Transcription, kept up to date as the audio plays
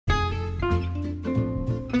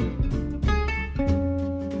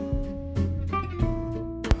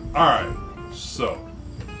Alright, so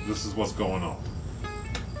this is what's going on.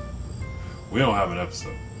 We don't have an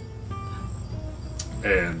episode.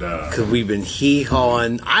 And because we've been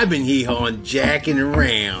hee-hawing. I've been hee-hawing, jacking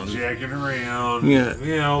around. Yeah.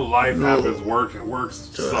 You know, life happens. Work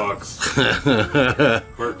sucks.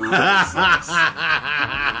 Work really sucks.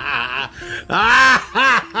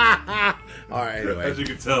 All right, anyway. As you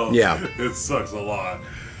can tell, yeah, it sucks a lot.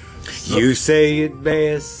 So, you say it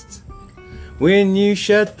best when you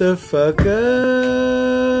shut the fuck up.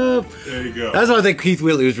 There you go. That's what I think Keith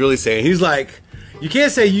Whitley was really saying. He's like, you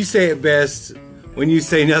can't say you say it best when you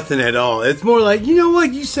say nothing at all. It's more like, you know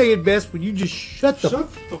what? You say it best when you just shut the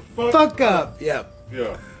fuck up. Yeah.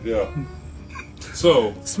 Yeah.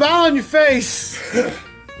 So, smile on your face.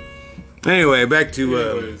 Anyway, back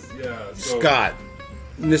to Scott,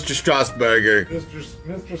 Mr. Strasburger.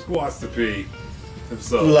 Mr. Squastapee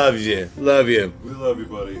himself. Loves you. Love you. We love you,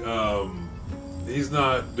 buddy. He's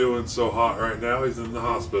not doing so hot right now. He's in the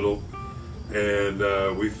hospital.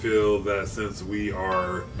 And we feel that since we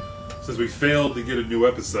failed to get a new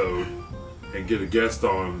episode and get a guest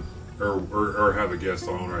on, or have a guest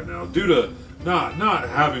on right now, due to not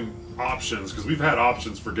having options, because we've had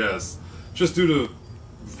options for guests, just due to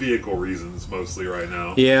vehicle reasons mostly right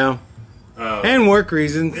now. Yeah. And work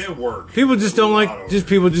reasons. And work. People just don't like.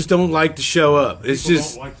 People just don't like to show up. It's people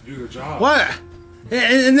just don't like to do their job. What?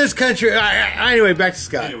 In this country. Anyway, back to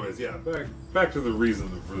Scott. Anyways, yeah, back to the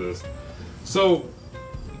reason for this. So,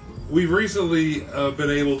 we've recently been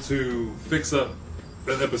able to fix up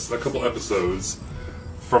a couple episodes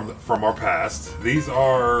from our past. These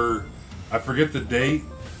are, I forget the date,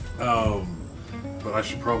 but I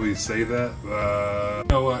should probably say that. You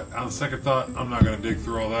know what? On second thought, I'm not going to dig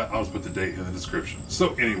through all that. I'll just put the date in the description.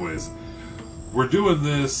 So, anyways, we're doing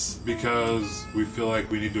this because we feel like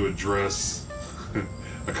we need to address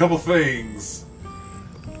a couple things.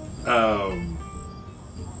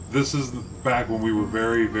 This is back when we were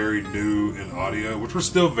very, very new in audio, which we're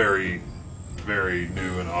still very, very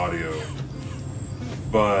new in audio.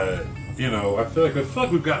 But, you know, I feel like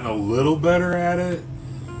we've gotten a little better at it.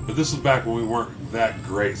 But this was back when we weren't that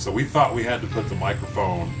great, so we thought we had to put the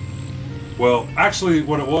microphone. Well, actually,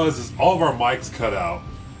 what it was is all of our mics cut out,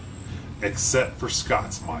 except for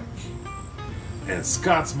Scott's mic. And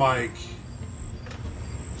Scott's mic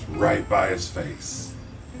is right by his face.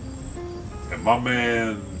 And my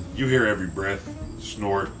man, you hear every breath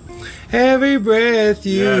snort. Every breath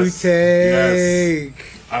you take.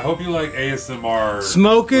 Yes. I hope you like ASMR.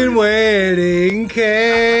 Smoking wedding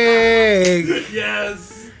cake. Yes.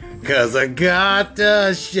 'Cause I got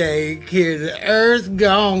the shake. Here the earth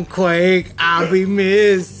gon' quake. I'll be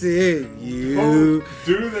missing you. Oh,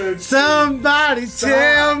 do that. Somebody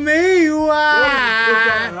tell me why. Don't put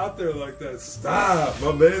that out there like that. Stop.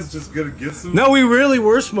 My man's just gonna get some. No, we really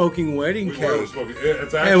were smoking wedding cake.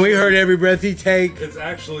 It's actually, and we heard every breath he take. It's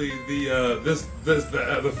actually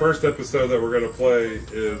the first episode that we're gonna play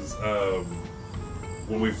is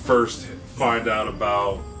when we first find out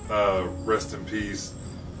about rest in peace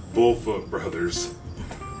Bullfoot Brothers,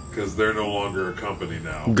 because they're no longer a company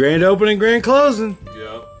now. Grand opening, grand closing.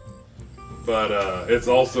 Yep. But it's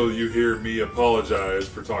also, you hear me apologize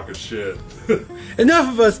for talking shit. Enough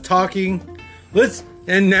of us talking.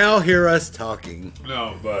 And now hear us talking.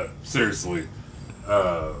 No, but seriously,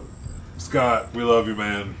 Scott, we love you,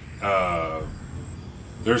 man.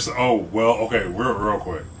 Real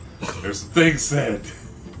quick. There's some things said.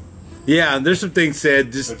 Yeah, there's some things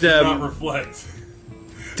said. Just that do not reflect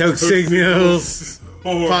Toke Signals,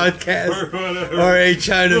 podcast, or a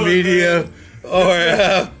China Media, or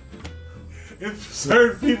if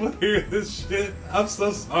certain people hear this shit, I'm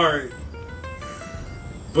so sorry.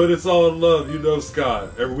 But it's all in love. You know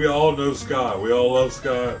Scott. We all know Scott. We all love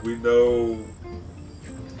Scott. We know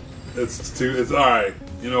it's alright.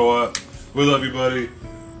 You know what? We love you, buddy.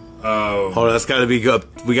 Hold on, that's gotta be up.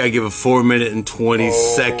 We gotta give a 4-minute and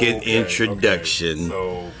 20-second introduction. Okay.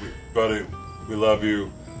 So, buddy, we love you.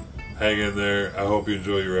 Hang in there. I hope you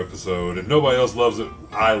enjoy your episode. If nobody else loves it,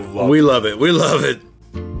 I love it. We love it. We love it.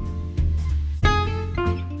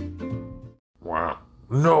 Wow.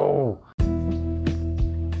 No.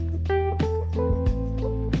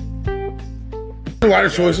 Wider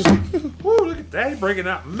choices. Woo, look at Daddy breaking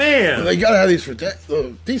out. Man. They gotta have these for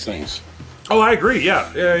these things. Oh, I agree. Yeah.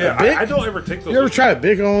 I don't ever take those. You ever try a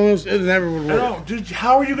big on those? It never would work. No, dude.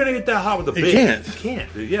 How are you gonna get that hot with a big? You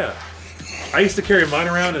can't. Dude, yeah. I used to carry mine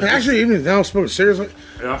around. And actually, even now, smoking seriously,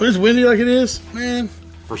 when it's windy like it is, man,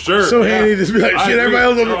 for sure. So handy to be like, shit,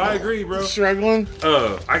 everybody else I agree, bro. Struggling.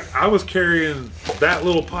 I was carrying that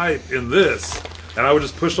little pipe in this, and I would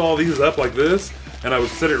just push all these up like this, and I would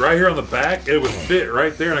sit it right here on the back. It would fit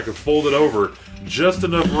right there, and I could fold it over, just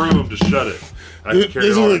enough room to shut it. I could carry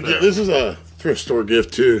it all right there. This is a thrift store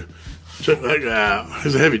gift too. Check that guy out.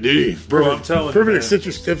 It's a heavy duty. Bro, I'm telling you, Perfect man.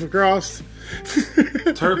 citrus stiff across.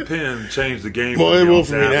 Turp Pen changed the game. Well, it will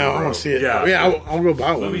for me down, now. I bro. want to see it. Yeah, Yeah, I'll go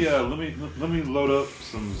buy Let one. me load up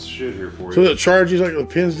some shit here for So you. that charges like the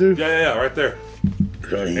pins do. Yeah, right there.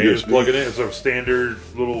 Okay, And you just plug it in. It's a standard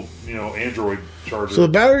little, Android charger. So the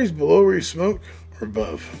battery's below where you smoke or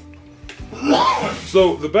above?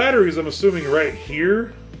 So the batteries, I'm assuming, right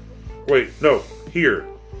here. Wait, no, here.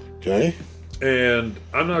 Okay. And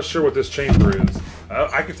I'm not sure what this chamber is.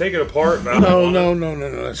 I could take it apart, but I No. don't wanna-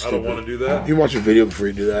 That's I don't stupid. want to do that. You watch a video before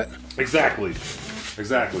you do that. Exactly.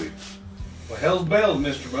 Well, hell's bells,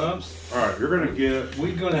 Mr. Bumps. All right, you're gonna get.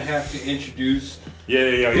 We're gonna have to introduce.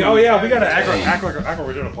 Yeah. Oh yeah, we gotta act like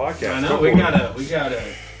we're doing a podcast. I know Go we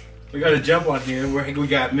for gotta jump on here. We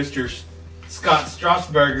got Mr. Scott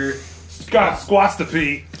Strasburger. it. Scott squats to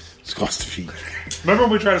pee. It's cost a feet. Remember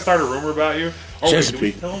when we tried to start a rumor about you? Oh, wait, did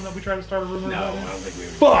we Chesapeake. tell him that we tried to start a rumor No, I about don't you? think we.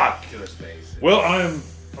 Fuck. To his face. Well,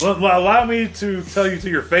 allow me to tell you to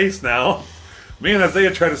your face now. Me and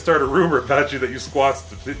Isaiah tried to start a rumor about you that you squat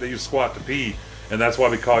to pee, and that's why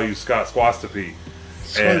we call you Scott Squats to pee.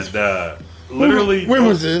 And literally, When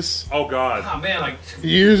was this? Oh God, Oh man, like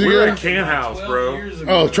Years we were ago? at Can House, 12 bro. years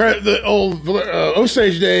ago. Oh, try the old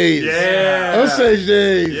Osage days. Yeah, Osage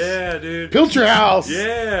days. yeah, dude. Pilcher House.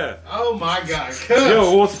 Yeah. Oh my God.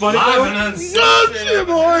 Yo, what's funny Live though? and God, uncensored. shit,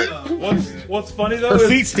 boy. What's funny though? Her is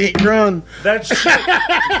feet stink. Run. that shit.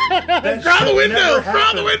 That Crawl shit the window. never Crawl the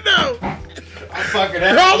happened. window. I'm fucking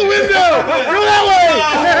Crawl the window. Go that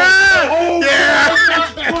way. Yeah.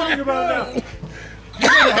 What I'm talking about now.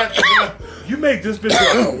 You make this bitch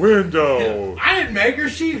out the window. I didn't make her.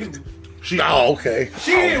 She Oh, okay.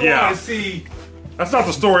 didn't yeah. want to see. That's not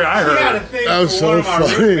the story I She had a heard. thing That was for one so of my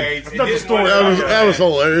funny. roommates. That's not the and story didn't want to- That was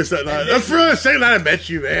hilarious that night. That's really the same night I met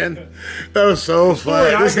you, man. That was so Story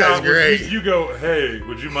funny. I This guy's got was great. You go, hey,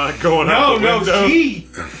 would you mind going out the No, window? she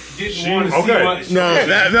didn't want to see okay.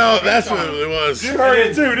 what. That's what it was. You heard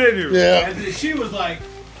it too, didn't you? Yeah. And then she was like,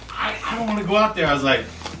 I don't want to go out there. I was like,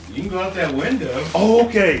 you can go out that window. Oh,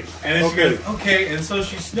 okay. And then she goes, okay. And so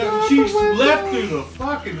she snuck. She left through the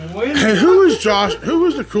fucking window. Hey, who was Josh? Who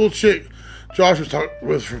was the cool chick Josh was talking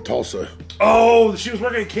with from Tulsa? Oh, she was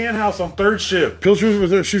working at Can House on third shift. Pilcher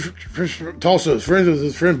was there. She's from Tulsa. Friends with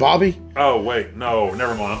his friend Bobby. Oh, wait. No,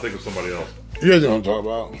 never mind. I'm thinking of somebody else. You guys know what I'm talking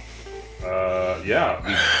about. Yeah.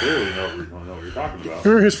 You clearly know what you're talking about.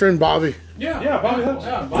 Remember his friend Bobby? Yeah, Bobby Hutch.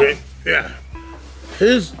 Yeah, Bobby. Yeah.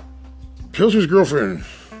 His Pilcher's girlfriend.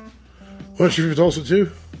 Wasn't she from Tulsa too?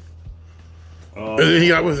 And then he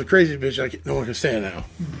got with a crazy bitch no one can stand now.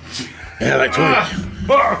 And had like 20.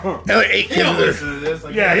 Had like 8 He kids don't there. listen to this.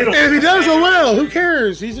 Like, Yeah, he don't. And if he does so well, who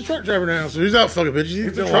cares? He's a truck driver now, so he's out fucking bitches.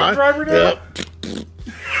 He's a truck driver now? Yep.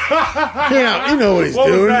 Yeah, you know what he's What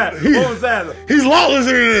doing. was that? What was that? He's lawless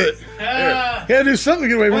in it. Ah. He had to do something to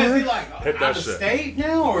get away Well, from is he her. like Hit that out of shit. state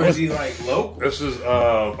now, or is he like local? This is,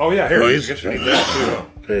 oh, yeah, here. Oh, you he's- get that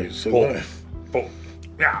too. Okay, so Pull. Oh,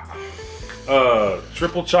 yeah.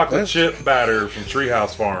 Triple chocolate chip batter from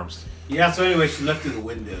Treehouse Farms. Yeah. So anyway, she left through the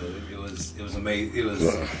window. It was amazing. It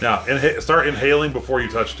was. Now, start inhaling before you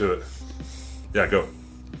touch to it. Yeah, go.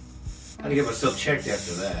 I had to get myself checked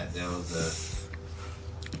after that. That was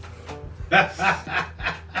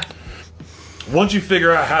Once you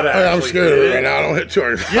figure out how to I'm actually scared of hit it it- right now. I don't hit too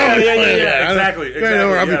hard. Yeah, exactly. You know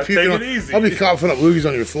where I'll be Yeah, puking. take it easy. I'll be coughing up loogies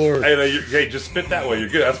on your floor. Hey, no, hey, just spit that way. You're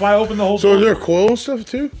good. That's why I opened the whole So door. is there coil and stuff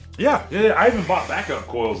too? Yeah. I even bought backup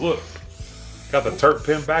coils. Look. Got the Turp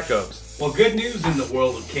Pen backups. well, good news in the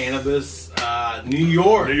world of cannabis. New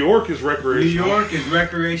York. New York is New recreational. York is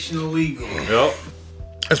recreational legal. Yep.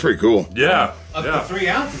 That's pretty cool. Yeah. Up yeah. to 3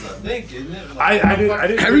 ounces, I think, isn't it? I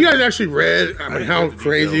didn't. Have you guys actually read? I mean, didn't how read the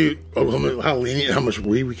crazy Oklahoma, how lenient, how much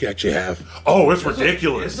weed we can actually have? Oh, it's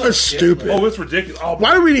ridiculous. That's stupid. Oh, it's ridiculous. Oh,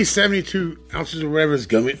 Why do we need 72 ounces or whatever is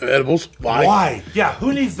gummy edibles? why? Yeah,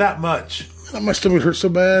 who needs that much? My stomach hurts so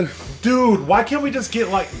bad. Dude, why can't we just get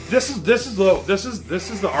like this is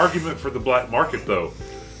the argument for the black market though,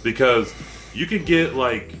 because you can get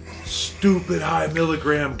like stupid high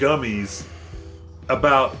milligram gummies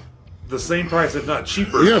about the same price, if not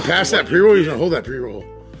cheaper. You gonna pass that pre-roll? Or you gonna hold that pre-roll?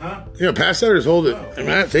 Huh? You gonna pass that or just hold it? I mean,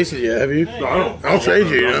 I haven't tasted it yet. Have you? No, I don't. I'll trade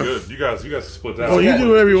you, I'm you know. good. You guys can split that. Oh, you up. do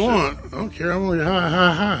whatever you want. I don't care. I'm only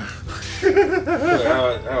high.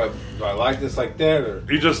 How do I like this like that, or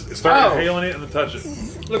You just start Oh. inhaling it and then touch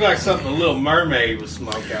it. look like something a Little Mermaid would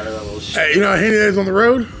smoke out of that little shit? Hey, you know how handy that is on the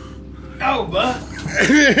road? Oh, bud.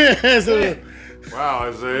 So, Wow,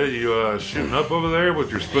 Isaiah, you shooting up over there with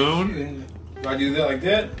your spoon? Do I do that like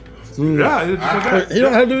that? Yeah, it's just like that. He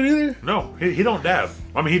don't have to do it either. No, he don't dab.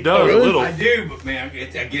 I mean, he does really? a little. I do, but man, I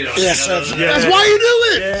get on. Yes, it. that's why you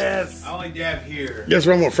do it. Yes. I only dab here. Guess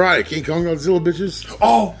what I'm on Friday? King Kong Godzilla bitches.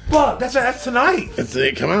 Oh, fuck. That's tonight. It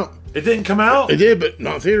didn't come out. It didn't come out? It did, but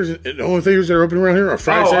not theaters. The only theaters that are open around here are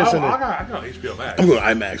Friday, Oh, Saturday, I Sunday. got HBO Max. I'm going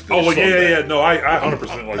IMAX. Oh, well, yeah. No, I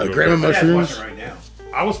 100% like doing Grandma that. Dad's mushrooms. watching right now.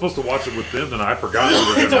 I was supposed to watch it with them, and I forgot. we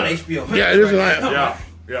were It's on gonna- HBO. Max Yeah, it is right on now.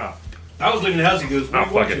 Yeah. I was looking at the house. He goes, Oh, "What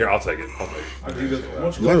fuck it. Here, I'll take it. He goes,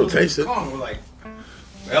 "What's Might as well taste it. We're like,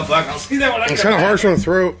 well, fuck, I'll see that when I It's come kind of back." harsh on the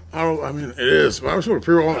throat. I mean, it is. But I was going to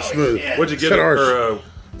pre-roll it smooth. yeah. What'd you get Shut it ours.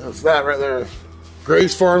 for? That's that right there.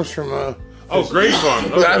 Grace Farms from. Great Farm.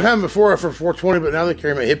 But I've had them before for $4.20, but now they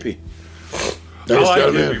carry them at Hippie. They I just like got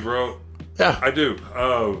 'em Hippie, in. bro. Yeah. I do.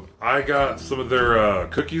 I got some of their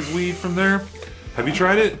cookies weed from there. Have you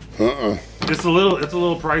tried it? It's a little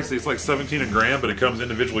pricey. It's like 17 a gram, but it comes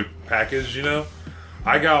individually packaged. You know.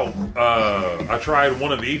 I tried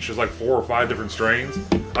one of each. There's like 4 or 5 different strains.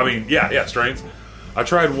 I mean, yeah, strains. I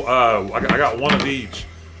tried. I got one of each.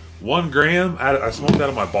 1 gram. I smoked out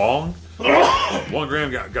of my bong. 1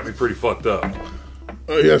 gram got me pretty fucked up.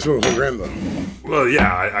 Oh, yeah, that's what grand though. Well,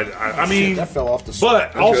 yeah. I mean, That fell off the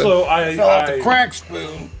but also fell off the crack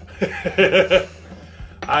spoon.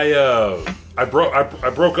 I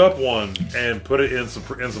broke up one and put it in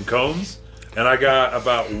some cones, and I got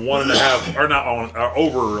about 1.5 or not on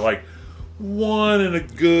over like 1 and a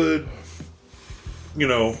good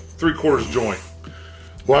 3/4 joint.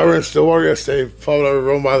 While we're in Stillwater yesterday, followed over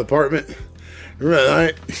Rome by the apartment. Remember that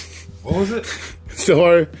night? What was it?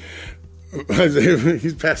 Stillwater.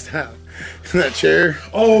 He's passed out in that chair.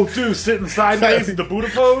 Oh, dude, sitting sideways in the Buddha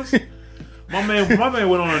pose. My man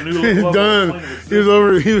went on a new level. of Done. plane of He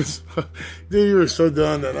was existence. over. Dude, you were so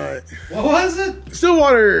done that night. What was it? We're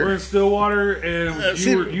Stillwater. in Stillwater, and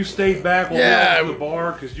see- you stayed back while Yeah. we were at the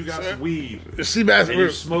bar because you got some weed. The Seabass. And you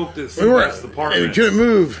smoked at We were Seabass' apartment. and we couldn't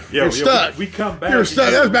move. Yeah, we were stuck. We come back. You were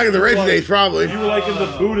stuck. That was back in the You were Reggie like- days, probably. You were like in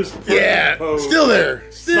the Buddhist Yeah, pose. still there.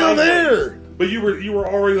 Still there. But you were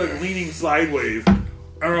already like leaning sideways. And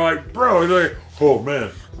we're like, bro, you're like, oh man.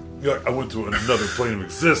 You're like, I went to another plane of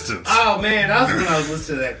existence. Oh man, that was when I was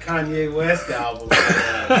listening to that Kanye West album.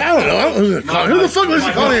 I don't know. Who the fuck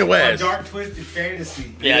listens to Kanye West? My Dark Twisted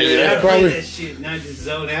Fantasy. Yeah, I probably. played that shit and I just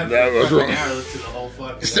zoned out for That a was fucking wrong. hour listening to the whole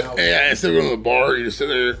fucking album. Yeah, instead of going to the bar, you just sit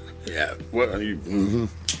there. Yeah, what are you?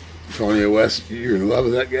 Kanye West, you're in love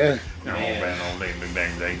with that guy? Oh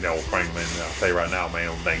man, dang, dog, Frank, man. I'll tell you right now,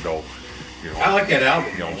 man, dang, dog. I like that album.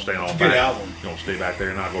 You don't stay on It's a back. good album. You don't stay back there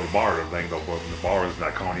and not go to the bar. Dang, dog, but the bar is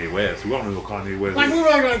not Kanye West. Who don't know who Kanye West Like, is? we're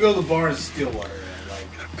not gonna go to the bars in Stillwater.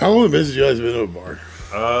 Like, How long have you guys been to a bar?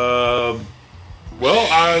 Well,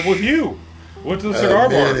 I with you went to the cigar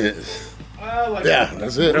bar. Minutes. like, Yeah,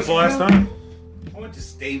 that's it. That's the last time. I went to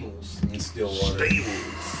Stables in Stillwater.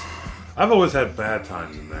 I've always had bad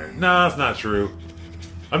times in there. No, that's not true.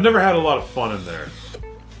 I've never had a lot of fun in there.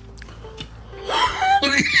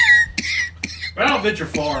 But I don't venture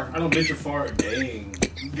far. Dang.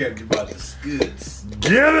 You get about the skoots.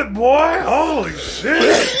 Get it, boy! Holy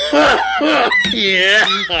shit!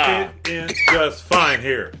 Yeah. Fit in just fine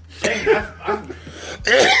here. Dang,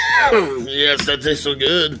 Yes, that tastes so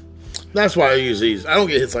good. That's why I use these. I don't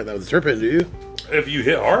get hits like that with the terpene, do you? If you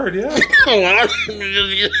hit hard, yeah. Oh, I just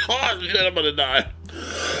get hot. Shit, I'm gonna die.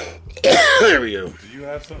 There we go. Do you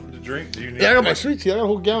have something to drink? Do you need? Yeah, I got my sweet tea. I got a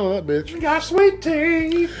whole gallon of that bitch. got sweet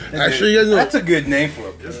tea. Actually, you guys know. that's a good name for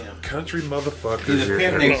a This pimp. country motherfucker He's a here.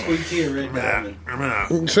 pimp named Sweet Tea or Red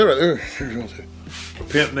Diamond. Sit right there. A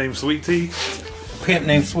pimp named Sweet Tea. Pimp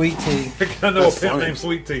named Sweet Tea. I know That's a pimp funny. named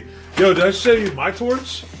Sweet Tea. Yo, did I show you my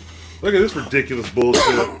torch? Look at this ridiculous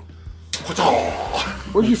bullshit.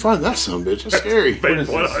 Where'd you find that son, bitch? That's scary. Bait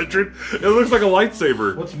 100. It looks like a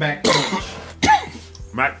lightsaber. What's Mac Punch?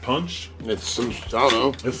 Mac Punch. It's some, I don't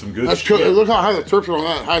know. That's some good That's shit. cool. Look how high the terps are on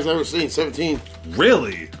that. Highest I've ever seen. 17.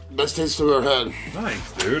 Really? Best taste I've ever had.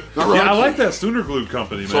 Nice, dude. Not Yeah, I right. like that Sooner Glue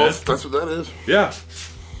company, So man. that's what that is. Yeah.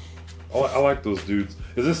 I like those dudes.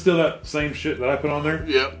 Is this still that same shit that I put on there?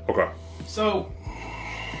 Yep. Okay. So,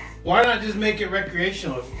 why not just make it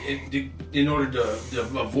recreational in order to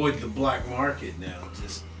avoid the black market now,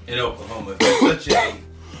 just in Oklahoma? It's such a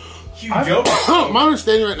huge open. My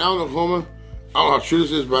understanding right now in Oklahoma, I don't know how true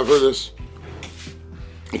this is, but I've heard this.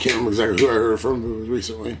 I can't remember exactly who I heard it from, but it was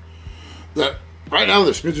recently. That right now the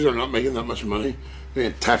dispensers are not making that much money. They're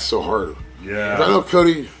getting taxed so hard. Yeah. I know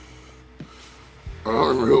Cody, I don't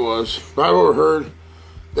remember who it was, but I've overheard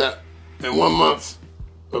that in 1 month,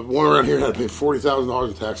 one around here had to pay $40,000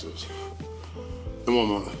 in taxes in 1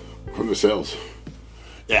 month from the sales.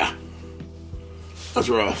 Yeah. That's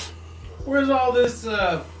rough. Where's all this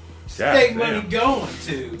state money going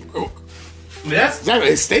to? I mean, that's exactly.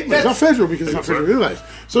 It's state money. It's not federal because it's not federal real life.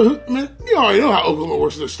 So, I mean, you already know how Oklahoma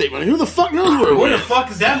works with their state money. Who the fuck knows where it where the went? fuck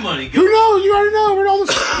is that money Who going? knows? You already know where all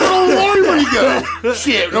the lottery money go.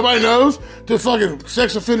 Shit, nobody knows. To fucking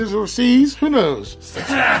sex offenders overseas. Who knows?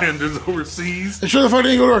 Offenders overseas. And sure the fuck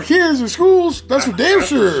they go to our kids in schools. That's for damn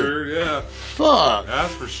sure. Yeah. Fuck.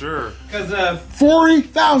 That's for sure. Because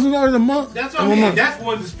 $40,000 a month. that's what I mean. That's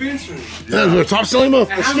one dispensary. That's the top selling month,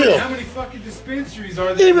 And but how still. many fucking dispensaries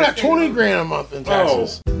are there? Even at 20 grand a month in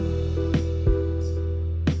taxes.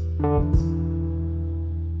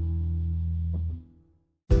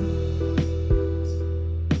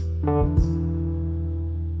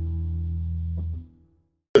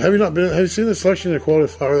 Have you seen the selection and quality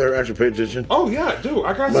of flower there? Actually paid attention. Oh yeah, dude,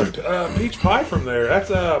 I got some peach pie from there. That's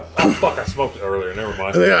oh fuck, I smoked it earlier. Never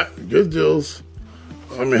mind. And they got good deals.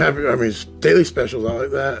 I mean, daily specials. I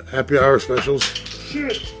like that. Happy hour specials.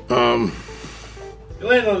 Shit. I You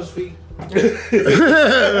land on his feet. I've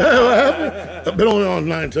been only on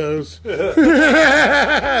 9 toes. might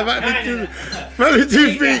be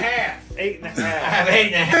 2 feet. 8.5. I have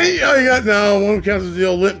 8.5. Hey, oh, you got no one counts as the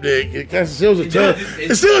old limp dick. It counts as still a toe.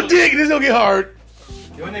 It's still a dick. It just don't get hard.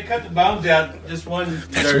 When they cut the bones out, this one.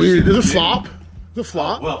 That's weird. There's a flop. The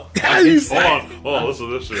flop. Well, Hold on. Oh, listen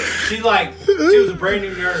to this shit. she was a brand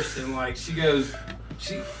new nurse, and she goes,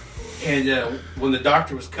 when the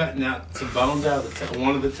doctor was cutting out some bones out of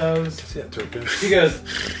one of the toes, she goes,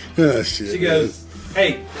 Oh, shit. she goes,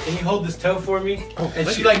 hey, can you hold this toe for me? And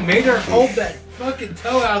she made her hold that fucking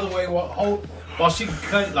toe out of the way while she could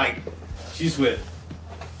cut it. She's with.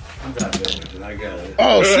 I'm diabetic and I got it.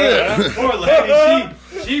 Oh shit. Poor lady,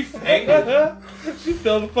 she fainted. She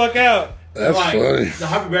fell the fuck out. That's funny. The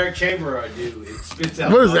hyperbaric chamber I do, it spits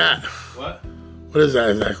out. What is that? What? What is that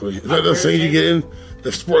exactly? Is that those things you get in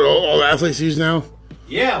the sport all the athletes use now?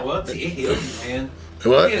 Yeah, well, it heals, man.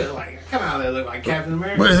 What? Yeah, come out there, look like Captain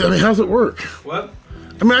America. What is it? I mean, how's it work? What?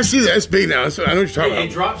 I mean, I see that. It's big now. I know what you're talking It about.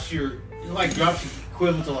 drops your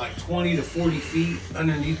equivalent to 20 to 40 feet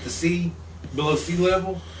underneath the sea, below sea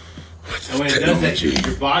level. And when it does that,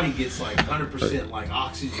 your body gets 100%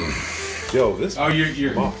 oxygen. Yo, this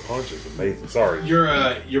your my punch is amazing. Sorry.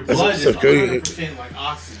 your blood is that's good.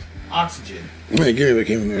 100% oxygen. Man, give me the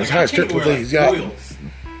game there. It's high strip wear thing he's got. oils.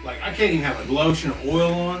 I can't even have lotion or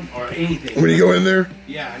oil on or anything. When you go in there,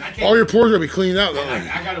 yeah, and I can't. all your pores will be cleaned out. Though.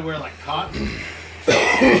 I gotta wear cotton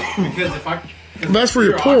because if I. That's for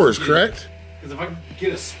your pores, oxygen, correct? Because if I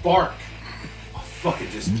get a spark, I'll fucking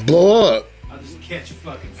just Blow up. I'll just catch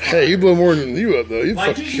fucking fire. Hey, you blow more than you up though. You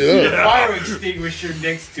fuck You shit see a up. fire extinguisher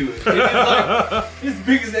next to it. It's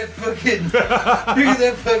big as that fucking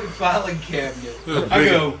filing cabinet.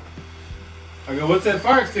 I go, what's that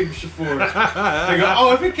fire extinguisher for? They go,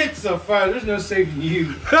 oh, if it catches on fire, there's no saving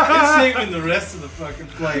you. It's saving the rest of the fucking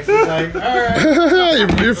place. It's like, all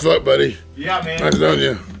right. You're fucked, buddy. Yeah, man. Nice knowing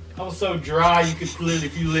you. I was so dry, you could literally,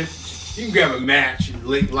 if you lift, you can grab a match and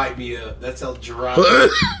light me up. That's how dry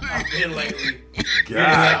I've been lately.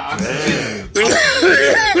 God damn.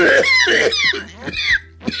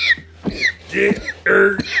 Get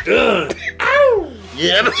her done.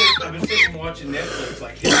 Yeah. I've been sitting watching Netflix,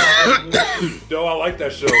 Yo, I like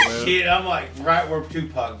that show, man. shit, I'm right where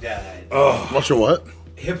Tupac died. Watching what?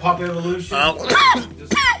 Hip Hop Evolution.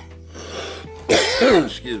 Just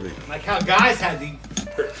Excuse me. like how guys had the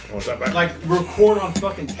record on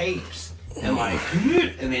fucking tapes and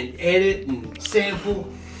and then edit and sample.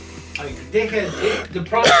 They had the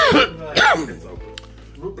process of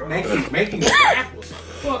making rap was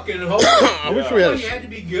fucking hard. I wish we had. You had to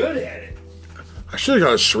be good at it. I should have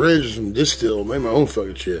got a syringe or some distill, made my own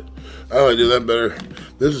fucking shit. I would do that better.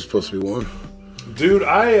 This is supposed to be one. Dude,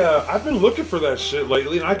 I've been looking for that shit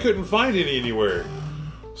lately, and I couldn't find any anywhere.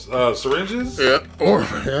 Syringes? Yeah. Or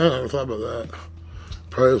I never thought about that.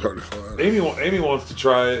 Probably is hard to find. Amy wants to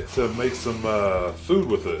try it to make some food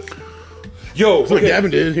with it. Yo, That's what okay,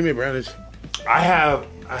 Gavin did. He made brownies. I have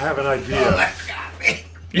an idea.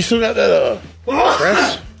 You still got that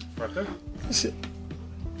press? Right there. That's it.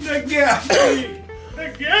 That got me.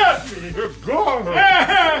 That got me. You're gone.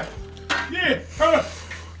 Yeah.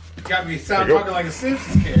 Got me talking like a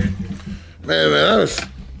Simpsons character. Man, I was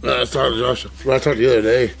talking to Josh. When I talked to you the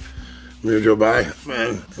other day, we drove by,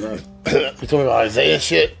 man. He told me about Isaiah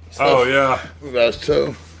shit. Oh, yeah. About his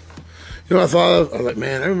toe. You know what I thought of? I was like,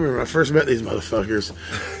 man, I remember when I first met these motherfuckers.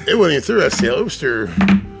 It wasn't even through SCL. It was through...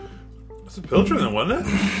 It's a Pilcher then, wasn't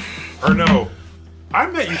it? Or no. I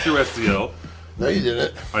met you through SCL. No, you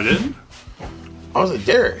didn't. I didn't? I was at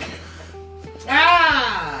Derek.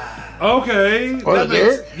 Ah! Okay. Was that it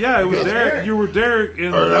makes- Derek? Yeah, it was It was Derek. Derek. You were Derek,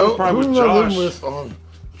 and Or that was no, probably who with was I living Josh. with on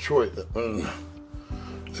Detroit?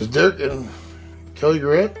 It was Derek and Kelly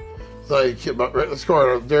Garrett. Let's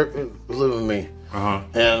go on. Derek was living with me. Uh-huh.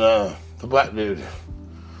 And the black dude.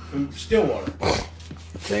 From Stillwater.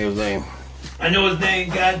 Say his name. I know his name.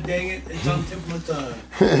 God dang it! It's on the tip of my tongue.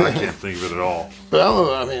 I can't think of it at all. But I don't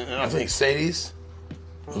know. I mean, I think Sadie's.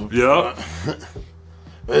 Yeah.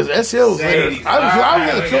 His SCL was later. Sadie's.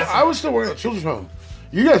 I was still working at Children's Home.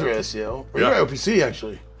 You guys were at SCL. Or you Yeah. were at OPC,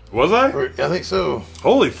 actually. Was I? Or, I think so.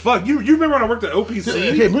 Holy fuck. You remember when I worked at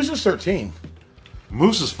OPC? Okay, Moose was 13.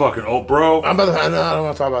 Moose is fucking old, bro. I don't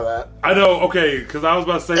want to talk about that. I know, okay, because I was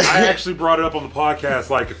about to say, I actually brought it up on the podcast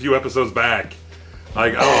like a few episodes back.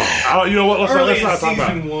 Like, you know what? Let's Early not in talk about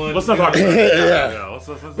season it. one. Let's not talk about it. Yeah. Let's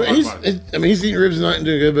But talk about it. he's eating ribs tonight and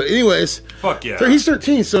doing good. But anyways, Fuck yeah. so he's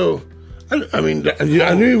 13. So I mean, I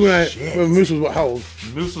knew when Moose was how old?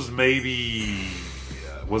 Moose was maybe.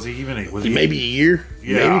 Was he even? Was he Maybe a year.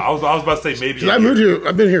 Yeah, maybe. I was about to say maybe. 'Cause I moved here.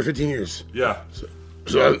 I've been here 15 years. Yeah.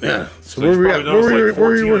 So yeah. So he's where were you probably at? known us Where like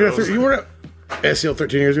were you 14 working of at? those. You were at SCL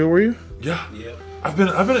 13 years ago. Were you? Yeah. Yep. I've been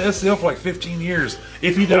at SCL for like 15 years.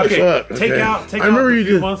 If you did, Holy okay, fuck, take okay. out I remember the you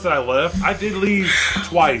few did. months that I left. I did leave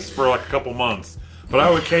twice for like a couple months, but I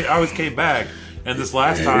always came back. And this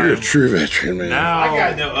last time, You're a true veteran, man. now I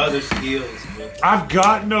got no other skills. But I've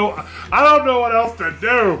got I don't know what else to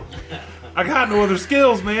do. I got no other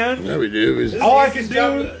skills, man. Yeah, we do. It's- All I it's can the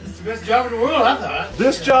job- do, It's the best job in the world, I thought.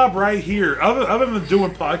 this job right here, other than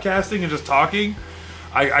doing podcasting and just talking,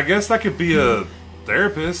 I guess I could be a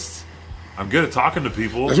therapist. I'm good at talking to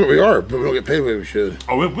people. That's what we are, but we don't get paid the way we should.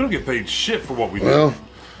 Oh, we don't get paid shit for what we do. Well,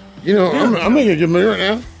 you know, I'm making a good money right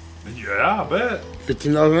now. Yeah, I bet. $15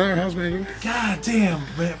 an hour, house manager. God damn,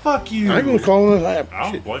 man. Fuck you. I ain't gonna call him.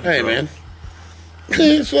 I don't blame you, Hey, bro. man.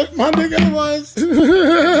 Hey, suck my dick otherwise. Tell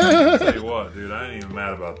you what, dude, I ain't even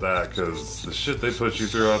mad about that because the shit they put you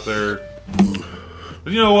through out there.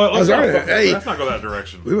 But you know what? Let's not go that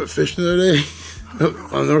direction. We went fishing the other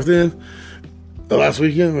day on the north end. The last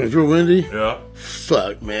weekend when it was real windy. Yeah.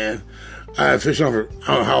 Fuck, man. I had fished on for I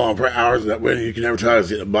don't know how long, probably hours of that wind. You can never try to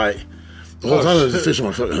get a bite. The whole time I was fishing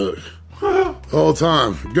on my fucking hook. The whole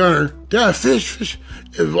time. Gunner, Dad, fish.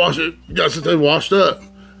 It got something washed up.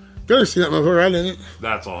 Gunner seen that motherfucker. I didn't.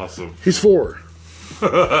 That's awesome. He's 4.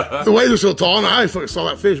 The waves are so tall, and I fucking saw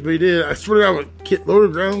that fish, but he did. I swear to God, with lower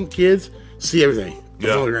ground kids see everything.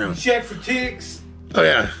 Yeah. On the ground. Check for ticks. Oh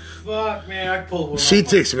yeah, Fuck, man, I pulled one sea off.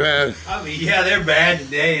 ticks, man. I mean, yeah, they're bad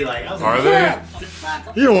today. Like, I was Are like, they?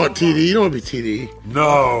 crap. You don't want TD. You don't want to be TD.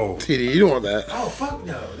 No. TD. You don't want that. Oh, fuck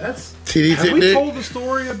no. That's. TD Have tick we dick. told the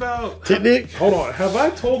story about Tick dick. Hold on. Have I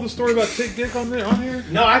told the story about Tick Dick on here?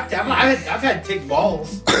 No, I've had tick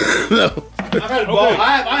balls. No. I've had a ball. Okay.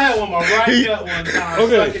 I had one on my right gut one time.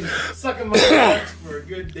 Okay. Sucking my nuts for a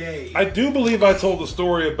good day. I do believe I told the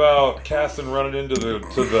story about Caston running into the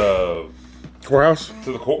Courthouse.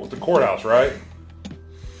 courthouse, right?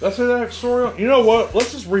 That's that story. You know what?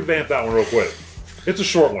 Let's just revamp that one real quick. It's a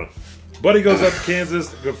short one. Buddy goes up to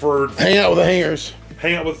Kansas for Hang out with the hangers.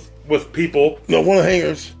 hang out with people. No, one of the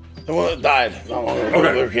hangers. The one that died. Not long ago.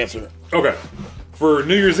 Okay. Liver cancer. Okay, for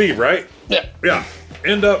New Year's Eve, right? Yeah. Yeah.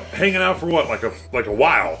 End up hanging out for what, like a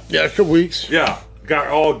while. Yeah, a couple weeks. Yeah. Got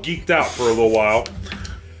all geeked out for a little while.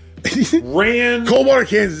 Ran. Coldwater,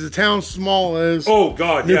 Kansas is a town small as. Oh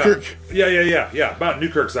God, Newkirk. Yeah. About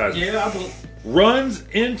Newkirk size. Yeah, I believe. Runs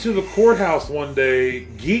into the courthouse one day,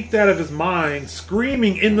 geeked out of his mind,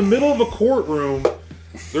 screaming in the middle of a courtroom.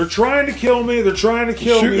 They're trying to kill me. They're trying to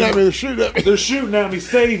kill Shooting me. at me. They're shooting at me. They're shooting at me.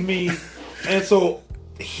 Save me. And so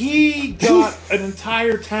he got an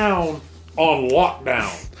entire town on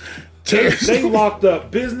lockdown. They locked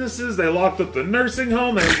up businesses. They locked up the nursing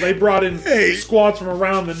home. They brought in squads from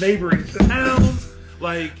around the neighboring towns.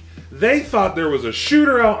 Like, they thought there was a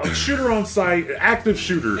shooter on site, an active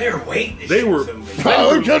shooter. They're waiting. To They shoot were- somebody.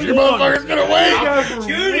 Oh, the country motherfucker's gonna wait. Guys were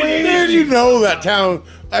Shooting. waiting. Did you know that town?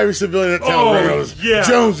 Every civilian in that town Oh, goes yeah.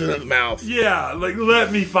 Jones in the mouth. Yeah, like,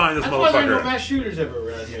 let me find this That's why there are no motherfucker. mass shooters ever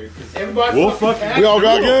around here. Because everybody's Well, fucking fuck- packing. We all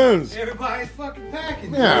got guns. Everybody's fucking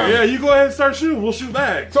packing. Yeah. Yeah, you go ahead and start shooting. We'll shoot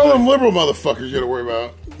back. It's all them liberal motherfuckers you gotta worry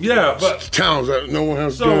about. Yeah, but Towns that no one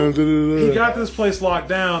has so guns. he got this place locked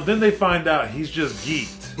down. Then they find out he's just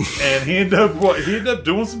geeked, and he ended up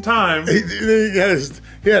doing some time. He had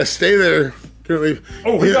to stay there. Couldn't leave.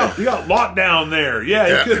 Oh, he got locked down there.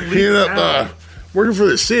 Yeah, he couldn't leave He ended town. up working for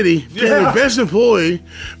the city. Being Yeah. the best employee.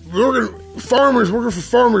 Working for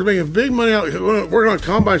farmers, making big money out. Working on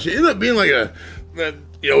combine shit. Ended up being like they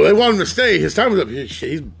wanted him to stay. His time was up.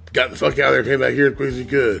 He got the fuck out of there. Came back here as quick as he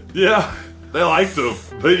could. Yeah, They liked him,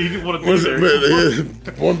 but he didn't want to be there.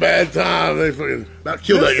 One bad time, they fucking about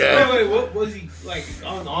killed that guy. Wait, what was he like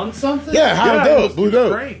on something? Yeah, high dope, blue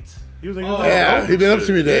dope. Great. He was like, Yeah, he'd been up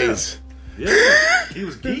to me days. Yeah, he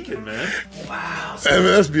was geeking, man. Wow. I mean,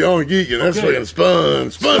 that's beyond geeking. That's Okay.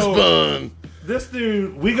 fucking spun. This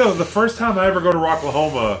dude, we go the first time I ever go to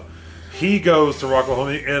Rocklahoma. He goes to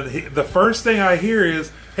Rocklahoma, and the first thing I hear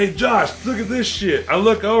is, "Hey, Josh, look at this shit." I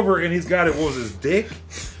look over, and he's got it. What was his dick?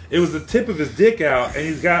 It was the tip of his dick out, and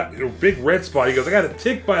he's got a big red spot. He goes, "I got a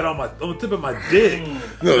tick bite on the tip of my dick." No, And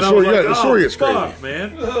the I story, was like, the story is crazy. fuck,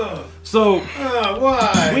 man. So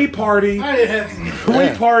Why? we party. I didn't have to. We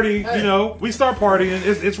party. You know, we start partying.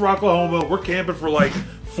 It's Rocklahoma. We're camping for like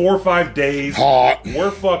 4 or 5 days. Hot.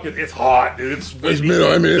 We're fucking. It's hot, dude. It's It's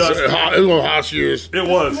middle. I mean, it's dusty. hot. It was one of the hottest years. It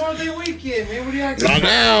was. Memorial Day weekend, man. What do you acting? Not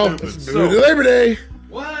now. So- Labor Day.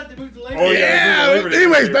 What? They moved to Labor Oh, Day? yeah. Yeah. Labor Day.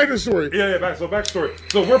 Anyways, back to the story. Yeah, backstory.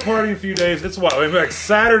 So we're partying a few days. It's wild. I mean, like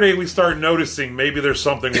Saturday, we start noticing maybe there's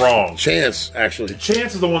something wrong. Chance, actually.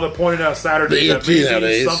 Chance is the one that pointed out Saturday The that EMT maybe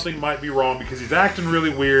nowadays. something might be wrong because he's acting really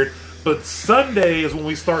weird. But Sunday is when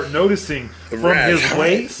we start noticing from rash. his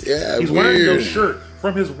waist. Yeah, he's wearing no weird. shirt.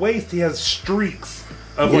 From his waist, he has streaks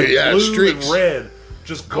of Weird, like yeah, blue streaks. and red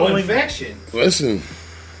just Oh, going. infection. Listen.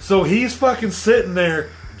 So he's fucking sitting there.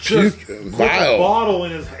 Just Puke, with vile. a bottle in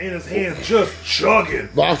his hand, just chugging.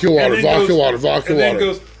 Vodka water, And then vodka goes- water, vodka and then water.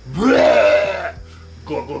 goes, "Bleh."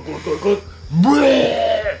 Glug, glug, glug, glug, glug.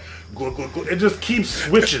 Bleh. Glug, glug, glug. It just keeps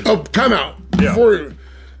switching. Oh, time out. Yeah. Before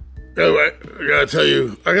I gotta tell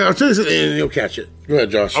you. I'll tell you something and you'll catch it. Go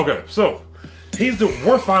ahead, Josh. Okay, so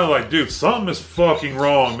we're finally like, dude, something is fucking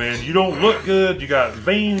wrong, man. You don't look good. You got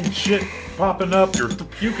vein shit popping up. You're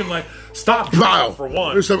puking like. Stop drinking, Vile. for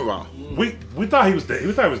one. There's something vile. We thought he was dead.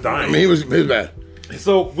 We thought he was dying. I mean, he was bad.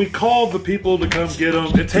 So we called the people to come get him.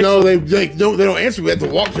 It takes No, they don't answer. We had to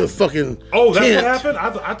walk to the fucking Oh, that's tent. what happened? I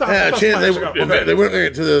thought Yeah, somebody Chance, actually got- they went there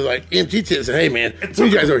to the like EMT tent and said, "Hey, man, what are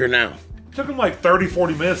you guys over here now?" It took them like 30,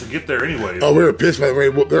 40 minutes to get there anyway. Oh, we were pissed by the way they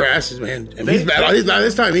whooped their asses, man. And he's bad. He's not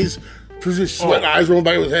this time. He's sweat, eyes rolling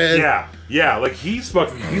back of his head. Yeah, like he's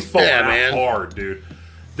falling Yeah, out man. hard, dude.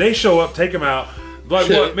 They show up, take him out. Like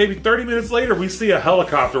Shit. what? Maybe 30 minutes later, we see a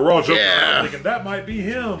helicopter. We're all joking Yeah. around thinking that might be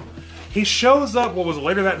him. He shows up. What was it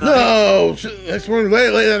later that night? No, that's when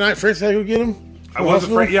late that night. Francis had to go get him. I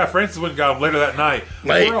wasn't. Francis went and got him later that night.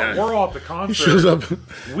 Late we're, night. we're all at the concert. He shows up.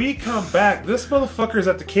 We come back. This motherfucker's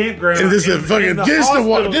at the campground. And this is in fucking the just the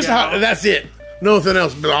hospital just gown. that's it. Nothing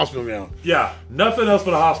else but a hospital gown. Yeah, nothing else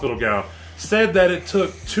but a hospital gown. Said that it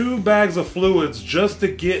took 2 bags of fluids just to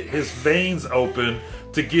get his veins open,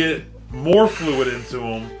 to get more fluid into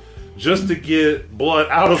him, just to get blood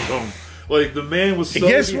out of him. Like, the man was so And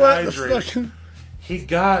guess what? The dehydrated. fucking He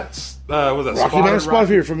got, was that Rocky Mountain spot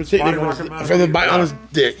fever from his Spotted Rocky Mountain from the fever. bite on his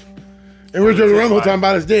dick. And we're joking around the whole time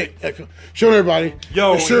about his dick, showing everybody.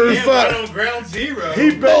 Yo, And sure as Yeah, right fuck. on ground zero. He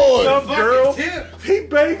baked Boy, some fucking girl. tip. He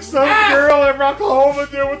baked some girl in Oklahoma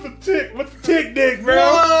there with the tick dick, bro.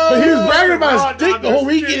 But he was bragging about Raw his dick down the whole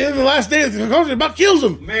there, shit. weekend. And the last day of the concert about kills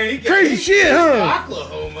him. Man, he got Crazy shit, huh?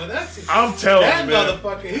 Oklahoma. That's I'm telling that you, man.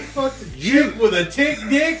 motherfucker. He fucked a chick with a tick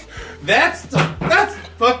dick. That's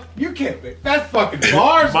fuck. You can't make that's fucking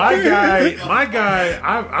bars. My guy,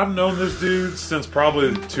 I've known this dude since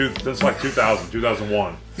probably since like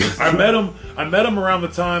 2001. I met him around the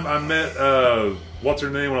time I met what's her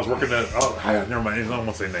name when I was working at never mind, I don't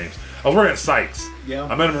want to say names. I was working at Sykes. Yeah.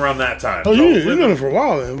 I met him around that time. Oh, So I was you've living- known him for a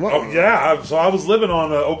while then. What? Oh yeah, so I was living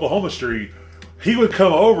on Oklahoma Street. He would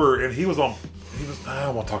come over and he was I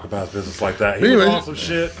don't want to talk about his business like that. He was Anyway. on some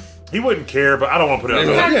shit. He wouldn't care, but I don't want to put it out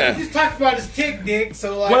there. Yeah. He just talked about his tick dick.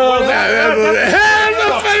 So like, Well, what else? That's a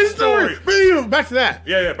fucking funny story. But you know, back to that.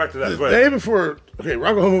 Yeah, back to that. Go The ahead. day before, okay,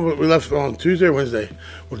 Rocklahoma, we left on Tuesday or Wednesday.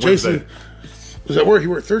 Well, Wednesday. Jason was at work. He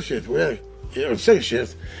worked third shift. We had second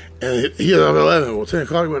shift. And he got up at 11. Well, 10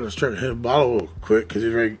 o'clock, he went to start to hit a bottle real quick because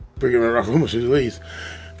he's ready to bring him to Rocklahoma as soon as he leaves.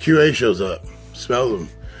 QA shows up, smells him,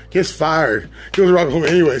 gets fired, goes to Rocklahoma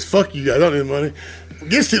anyways. Fuck you guys, I don't need money.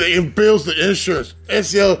 Gets to the bills, the insurance,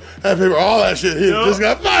 SCL, that paper, all that shit. He just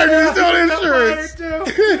got fired and he's still on insurance.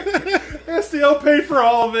 STL paid for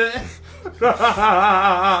all of it.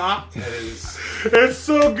 It's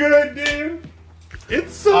so good, dude.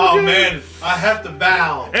 It's so Oh good. man, I have to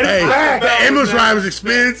bow. And Hey, it's back. the ambulance ride was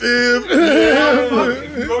expensive.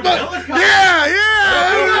 Go to helicopter.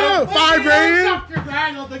 Yeah. $5 grand. Helicopter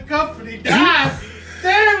ride on the company died.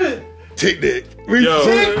 Damn it. Tick dick. Yo.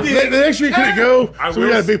 The next year he couldn't go, I so we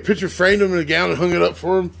will got a big picture, framed him in a gown and hung it up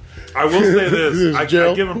for him. I will say It this: was I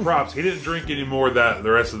jail. give him props. He didn't drink anymore the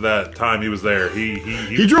rest of that time he was there. He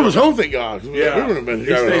He drove us home, thank God. Yeah, We wouldn't have been He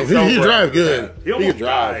driving stayed home. He sober drive after good. that. He He almost could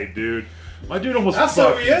drive. died, dude. My dude almost That's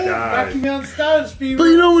fucking over here. died. Knocking down status fever. But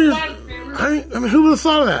you know when you're, Status fever. I mean, who would have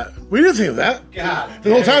thought of that? We didn't think of that. God.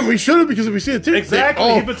 The whole time we should have because we see the tick. Exactly.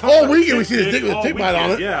 All, He's been talking all about weekend we tick see the tick with all a tick bite on it.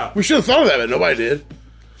 weekend, yeah. We should have thought of that, but nobody did.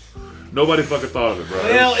 Nobody fucking thought of it, bro.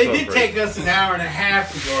 Well, was it so did crazy. take us an hour and a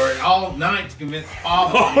half to go, or all night to convince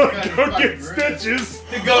Paul Oh, to cut go his get fucking wrist. stitches.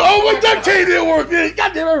 To go Oh, my duct tape didn't work. Man.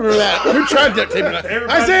 God damn, I remember that. We tried duct tape.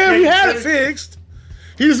 Everybody I said he making had it sense. fixed.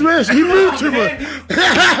 He just missed. He moved too much.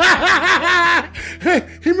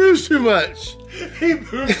 He moves too much. He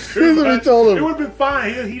moved Here's too what we much. told him. It would have been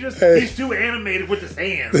fine. He just Hey. he's too animated with his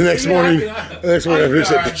hands. The next morning, I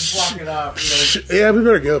said, said, block it off. "Yeah, we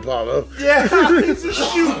better go, Pablo." Yeah, he's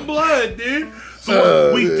just shooting blood, dude.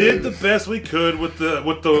 So we did the best we could with the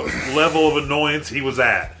level of annoyance he was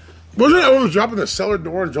at. Wasn't that when we was dropping the cellar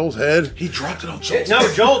door on Joel's head? He dropped it on Joel.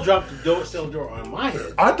 No, Joel dropped the cellar door on my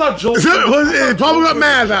head. I thought Joel. Pablo got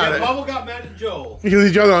mad about Yeah, it Bubble got mad at Joel. because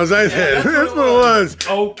he jumped on his head. that's what That's it what it was.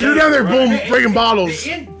 Okay, You're down there, right. boom, Hey, breaking bottles.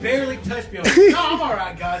 The end barely touched me. I was like, no, I'm all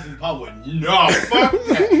right, guys. And Paul went, no, fuck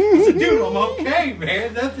that. I said, dude, I'm okay,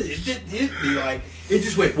 man. Nothing. It didn't hit me. Like, it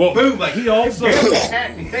just went Well, boom. Like, he also- it barely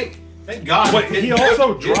attacked me. Thank God. But it he didn't-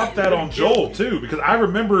 also it dropped that didn't on kill Joel me. too, because I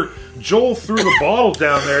remember Joel threw the bottle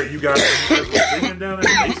down there at you guys when you guys were singing down in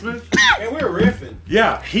the basement. And we were riffing.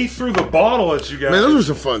 Yeah, he threw the bottle at you guys. Man, those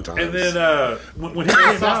were some fun times. and then when he came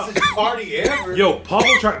out, Sausage party ever. yo, Pablo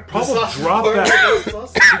dropped he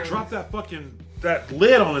dropped that fucking that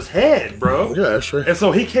lid on his head, bro. Yeah, sure. And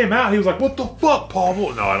so he came out. He was like, "What the fuck,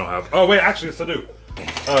 Pablo?" No, I don't have. Oh wait, actually, yes, I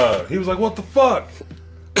do. He was like, "What the fuck?"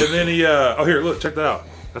 And then he, oh here, look, check that out.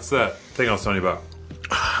 That's that thing I was telling you about.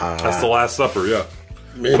 That's the Last Supper, yeah.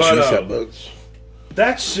 Man, But, cheese hat boats.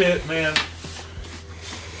 That shit, man.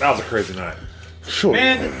 That was a crazy night. Sure.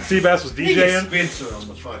 Man, Seabass was he gets DJing. Spencer on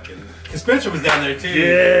the fucking. Cause Spencer was down there too.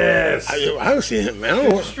 Yes. I haven't seen him, man. I don't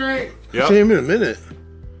know. Straight. Yep. Seen him in a minute.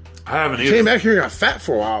 I haven't Came either. back here and got fat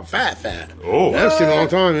for a while. Fat. Oh, I haven't seen him in a long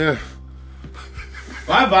time, yeah.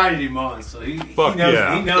 Well, I invited him on, so he Fuck knows.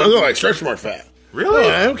 yeah. He I knows. look like stretch mark fat. really? Oh,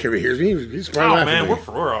 I don't care if he hears me. He's probably Oh laughing man, at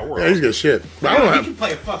me. we're Yeah, he's good shit. But I Man, don't he have. can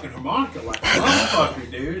play a fucking harmonica like a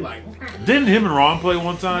motherfucker, dude. Like, Didn't him and Ron play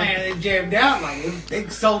one time? man, they jammed out. Like, they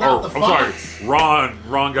sold Or, out the I'm sorry, Fox.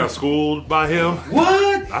 Ron got schooled by him.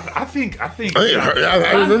 What? I think. I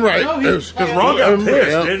remember right. No, he It was played- Because Ron I got remember,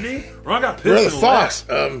 pissed, yeah. didn't he? Ron got pissed. We're at the and Fox.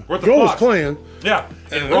 left. We're at the Joel was Fox. playing. Yeah,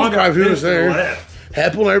 and those Ron got guys who was pissed and there. left.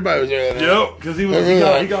 Apple and everybody was there. Yep, because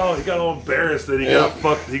he got all embarrassed that he Yeah. got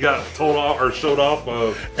fucked. He got told off or showed off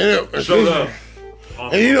of And, showed up.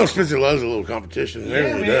 And you know Spencer loves a little competition. And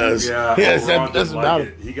everything he man. does. Yeah, that's Ron that's didn't about like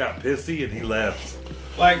it. it. He got pissy and he left.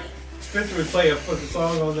 Like, Spencer would play a fucking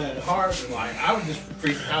song on that harp, and like, I would just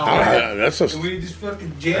freestyle. Oh, yeah, that's so. And we just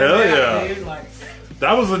fucking jam Hell out, yeah. dude. Like,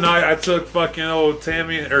 That was the night I took fucking old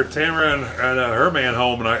Tamara and her man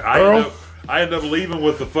home, and Earl? I ended up leaving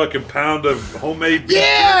with a fucking pound of homemade beef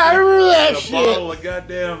Yeah, I remember that and a shit. bottle of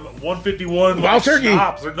goddamn 151 Wild turkey.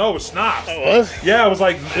 schnapps. Or no, it was schnapps. What? Yeah, it was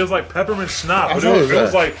like peppermint schnapps. I But thought it was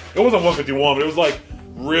that. like it wasn't 151, but it was like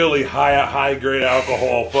really high grade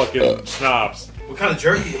alcohol fucking schnapps. what kind of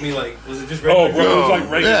jerky? I mean, like, was it just Oh, regular? bro, it was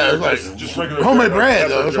like regular, Yeah, it was like just regular homemade like bread, pepper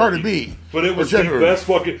though. It's hard to jerky. beat. But it was Or the pepper. best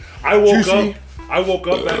fucking. I woke Juicy.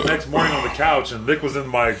 up that next morning on the couch, and Nick was in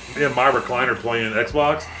my recliner playing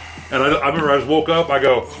Xbox. And I remember I just woke up. I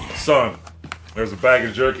go, son, there's a bag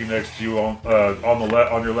of jerky next to you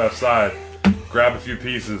on your left side. Grab a few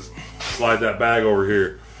pieces, slide that bag over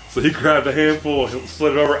here. So he grabbed a handful,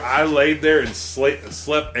 slid it over. I laid there and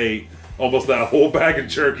slept almost that whole bag of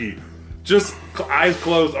jerky. Just eyes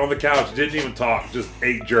closed on the couch, didn't even talk, just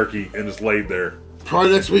ate jerky and just laid there.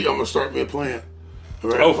 Probably next week I'm gonna start me a plant.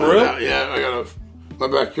 Oh, for real? Yeah, I got my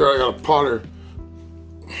backyard. I got a potter.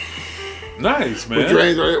 Nice, With man.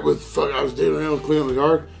 drains right with fuck. I was digging around cleaning the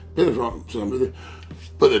yard. Been from somebody,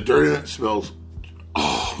 but the dirt in it smells.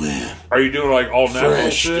 Oh man, Are you doing like all natural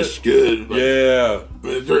fresh. shit? It's good. But, Yeah. I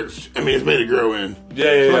mean, the dirt. I mean, it's made to grow in. Yeah,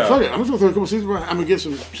 So, yeah, like, fuck yeah. it. I'm just gonna throw a couple seeds. I'm gonna get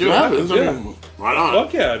some. See what happens. Yeah. I mean, why not?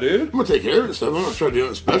 Fuck yeah, dude. I'm gonna take care of it and stuff. I'm not trying to do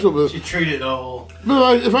anything special, but You treat it all.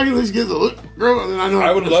 if I can at least get the look grow, then I know.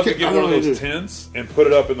 I would love to I get know one of what those to do. tents and put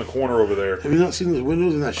it up in the corner over there. Have you not seen the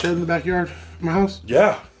windows in that shed in the backyard of my house?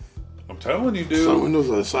 Yeah. I'm telling you, Some dude. windows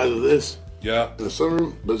on the side of this Yeah. in the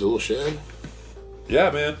sunroom, but it's a little shed. Yeah,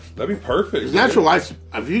 man. That'd be perfect. There's natural lights.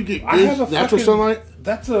 If you get I have good a natural fucking- sunlight,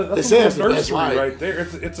 That's a They say it's little the best nursery light. right there.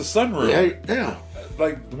 It's a sunroom. yeah.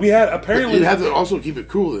 Like we had apparently. You have to also keep it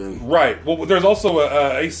cool then. Right. Well, there's also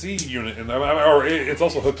a AC unit, or it's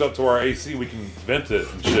also hooked up to our AC. We can vent it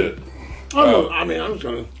and shit. I mean, I'm just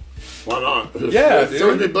gonna. Why not? Yeah, dude.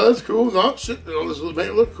 30-day buzz, cool. No, shit, I'll just make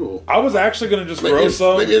it look cool. I was actually gonna just Make grow me,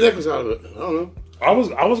 some. make me a necklace out of it. I don't know. I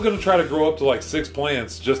was gonna try to grow up to like 6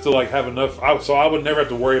 plants just to like have enough, so I would never have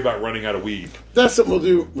to worry about running out of weed. That's something we'll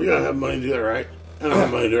do. We gotta have money to do that, right? I don't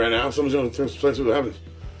have money to do it right now. Someone's gonna turn some place what happens.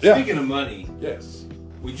 Yeah. Speaking of money, Yes.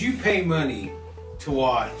 would you pay money to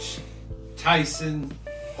watch Tyson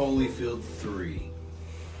Holyfield 3?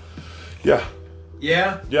 Yeah.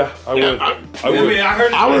 Yeah? Yeah. I Yeah, would. I- I would. I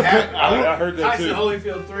heard I would happening. I heard that Tyson too.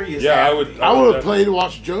 Holyfield 3 is Yeah, I happening. I would have definitely- paid to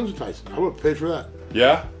watch Jones and Tyson. I would have paid for that.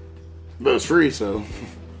 Yeah. But it's free, so.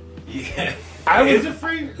 Yeah. I would- Is it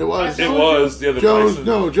free? It was. Tyson It Holyfield? was. Yeah. The Jones, Tyson,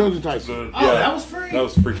 no, Jones and Tyson. Oh, that was free? That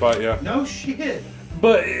was a free fight. Yeah. No shit.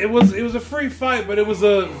 But it was a free fight, but it was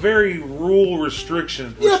a very rule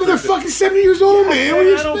restriction. Yeah, but they're restricted. fucking 70 years old, man. What do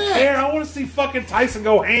you I don't expect? care. I want to see fucking Tyson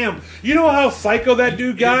go ham. You know how psycho that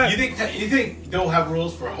dude got? You think they'll have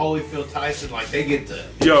rules for Holyfield Tyson? Like they get to.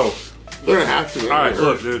 Yo, They're gonna have to. all right,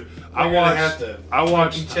 look, dude. I They're gonna have watched. to I fuck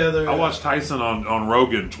watched each other. I watched Tyson on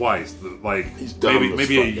Rogan twice. Like He's dumb as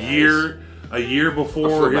maybe a fuck, year I before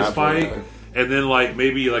feel his bad for fight, him. and then like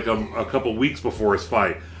maybe like a couple weeks before his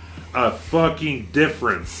fight. A fucking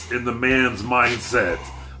difference in the man's mindset.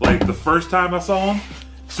 Like the first time I saw him,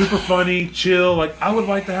 super funny, chill. Like I would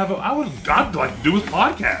like to have I'd like to do his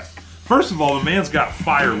podcast. First of all, the man's got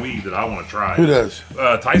fire weed that I want to try. Who does?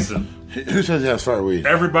 Tyson. Who says he has fireweed?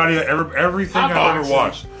 Everybody, everything I've ever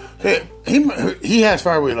watched. Hey, he has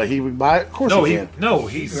fireweed. Like he would buy it. Of course No, he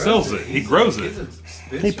he can. sells it. He grows it.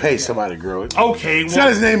 He pays somebody to grow it. Okay, It's got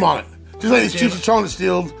his name on it. Just like these Cheech and Chong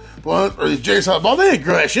Distilled blunt or these J Solid Ball. They didn't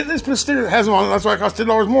grow that shit. They just put a sticker that has them on it. That's why it costs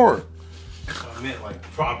 $10 more. I meant like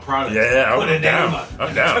product. Yeah, Put I'm it down. down.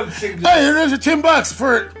 I'm down. Hey, there's a $10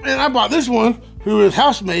 for it. And I bought this one, who is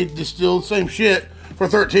house made distilled, same shit, for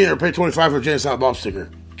 $13 or pay $25 for a J Solid Bob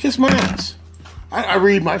sticker. Kiss my ass. I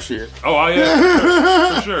read my shit. Oh,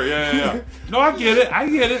 yeah, for sure. Yeah. No, I get it.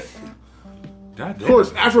 God damn. Of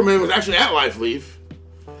course, Afro Man was actually at Life Leaf.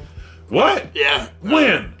 What? Yeah.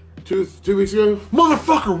 When? 2 weeks ago.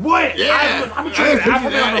 Motherfucker, what? Yeah. I've been trying to get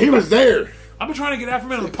Afroman He on the, was there. I've been trying to get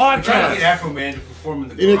Afroman on the Trying to podcast. get Afro Man to perform in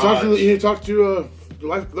the You need to talk garage. to the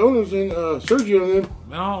Life owners and Sergio and them.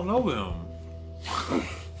 Man, I don't know them.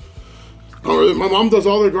 Oh, really? My mom does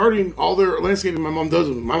all their gardening, all their landscaping. My mom does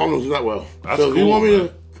them. My mom knows that well. That's so if you cool, want me man.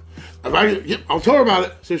 to, if I, yep, I'll tell her about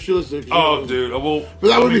it. See if she listens. Oh, dude. Well, But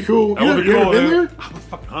that would be cool. That would be You cool, ever been dude.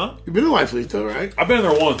 there? Huh? You've been to Life Leaf though, right? I've been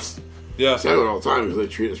there once. Yeah. I go all the time because they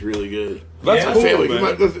treat us really good. That's Yeah. cool, Family.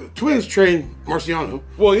 man. The twins train Marciano.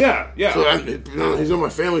 Well, yeah. So he's known my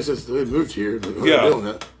family since they moved here. Yeah.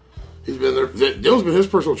 Dylan, he's been there. Dylan's been his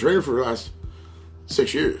personal trainer for the last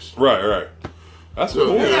 6 years. Right. That's So,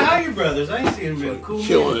 cool. Yeah, how you brothers? I ain't seen them in a cool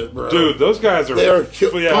Killing minute. it, bro. Dude, those guys are. They are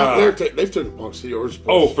yeah. they've taken Punk City over sports.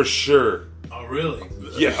 Oh, for sure. Oh, really?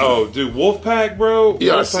 Yeah. Oh, dude, Wolfpack, bro.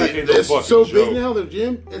 Yeah, I see. Wolfpack ain't no It's fucking so joke. big now. Their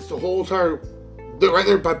gym. It's the whole entire. They're right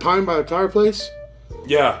there by Pine by the tire place.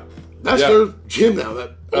 Yeah. That's Yeah. their gym now.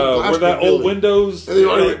 That old Where that glass old building. Windows, And they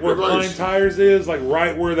already- like, where they've already- Klein Tires is, like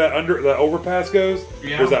right where that overpass goes.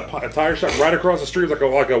 Yeah. There's that tire shop right across the street, like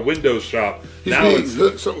a Windows shop. Now Used to be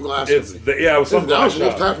it's something glass. it's company. it was some That was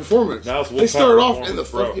glass Wolfpack shop. Performance. Now it's They Wolfpack started off in the Performance,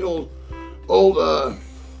 bro. fucking old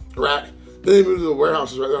rack. Then they moved to the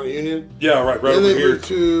warehouses right there on Union. Yeah, right Then over they here. moved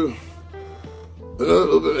to another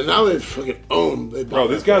little bit, and now they fucking own. They Bro, bought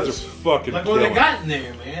these that guys are place. fucking Like what they killing. got in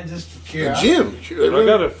there, man? Just for a curiosity. gym. I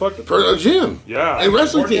got a fucking A gym. Yeah. And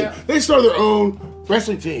wrestling team. Workout. They started their own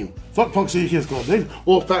wrestling team. Fuck Punk City Kids Club. They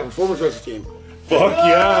Wolfpack Performance Wrestling Team. fuck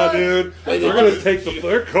yeah, dude. Hey, They're gonna take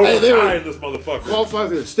they're Cobra Hey, they were- Kai in this motherfucker. Qualified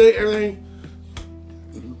for the state, everything.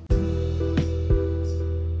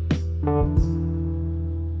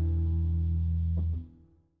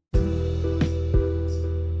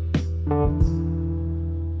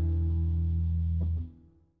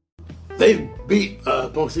 They beat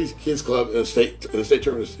Punk City Kids Club in the state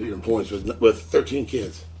tournament this year in points with 13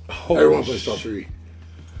 kids. Everyone plays top three.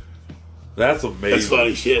 That's amazing. That's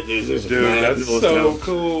funny shit, dude. There's Dude, mad that's people in so town.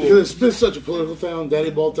 cool. Because it's been such a political town, daddy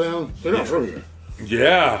ball town. They're not from here.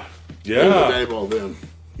 Yeah. They're not Yeah. daddy ball them.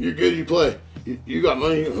 You're good, you play. You got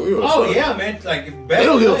money. Oh yeah, man. Like They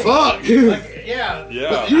don't give a fuck. Like, yeah.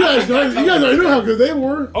 Yeah. You guys already know how good they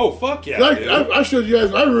were. Oh fuck yeah. Like, dude. I showed you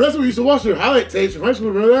guys. I remember that's what we used to watch their highlight tapes from high school.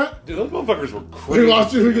 Remember that? Dude, those motherfuckers were We crazy.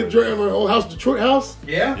 watched it. We get dragged in my old house, Detroit house.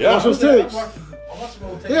 Yeah. Yeah. Watch those I tapes. watched them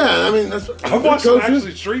all tapes. Yeah, I mean that's. I've watched them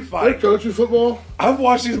actually street They're fight. coaching football I've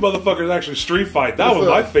watched these motherfuckers actually street fight. That With, was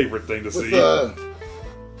my favorite thing to with see.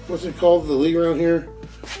 what's it called? The league around here,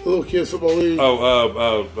 the little kids football league.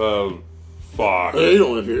 Fuck. Yeah, you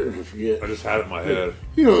don't live here. I forget. I just had it in my head.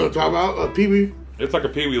 You know what I'm talking about? Pee Wee. It's like a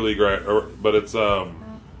Pee Wee league, right? But it's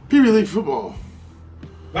Pee Wee League football.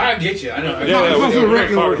 But I get you. I know. Yeah, It's not we the were rec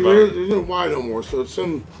no more. talking about it. There's no Y no more, so it's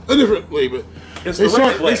a different league. But It's they the start.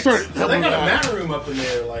 right They place. start. So they got a mountain room up in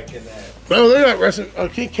there, like in that. No, they're not wrestling.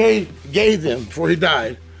 Kincaid gave them before he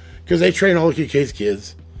died because they train all the Kincaid's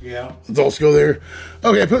kids. Yeah. Adults go there.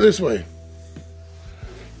 Okay, put it this way.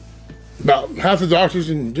 About half the doctors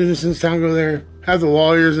in business in this town go there. Half the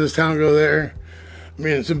lawyers in this town go there. I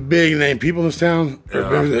mean, some big name people in this town are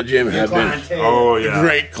members of the gym and have been Clientele. Oh yeah.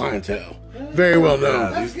 great clientele. Very well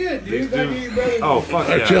known. That's good, These dude. Back to dudes- your brother. Oh fuck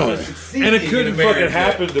They're yeah. killing it. And it couldn't fucking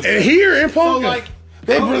happen to. And here in So Polka, like,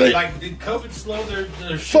 they COVID, really like did COVID slow their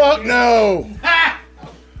shit fuck down? no. Ha!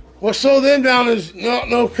 What slowed them down is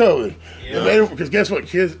no COVID. Yeah. Because guess what,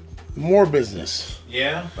 kids, more business.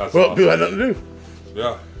 Yeah. That's Well, awesome. people had nothing to do.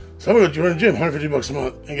 Yeah. So I'm gonna join the gym, $150 a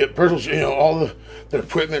month, and get personal. All their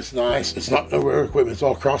equipment's nice. It's not no rare equipment. It's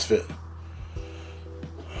all CrossFit.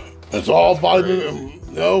 It's all bodybuilding.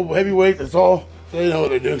 No heavyweight. It's all they know what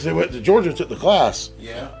they're doing. 'Cause they went to Georgia and took the class,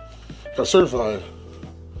 Yeah. got certified.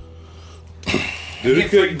 Dude, it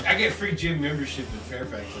could. I get free gym membership in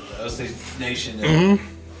Fairfax at the Osage Nation.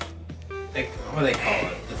 What do they call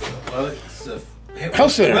it? Well, it's the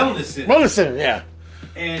Health center, Wellness center. Wellness center, yeah.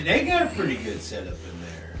 And they got a pretty good setup in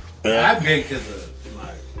there. Yeah. I've been because of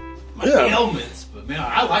my Yeah. ailments, but man,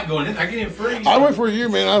 I like going in. I get in free. I went for a year,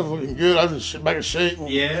 man. I was looking good. I was back in shape.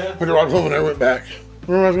 Yeah. Went to Rock Home and I went back.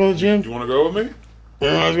 Remember I was going to the gym? You want to go with me?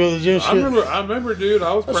 Remember I was going to the gym? Shit? I remember, dude.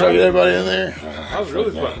 I was I proud. saw of you. everybody in there. I was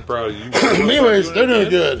really fucking proud of you. Anyways, they're doing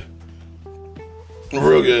good.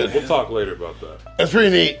 Real good. We'll talk later about that. That's pretty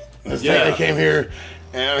neat. Yeah. They came here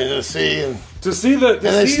and I mean, to see, and To see the. and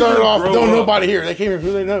they started off don't nobody here. They came here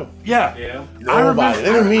who they know. Yeah. Yeah. I remember. Nobody.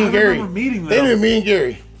 They knew me and I Gary. remember meeting them. They knew me and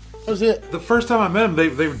Gary. That was it. The first time I met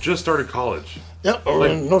them, they just started college. Yep. Over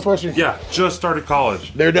in Northwestern. Yeah, just started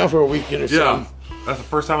college. They were down for a weekend or Yeah, something. that's the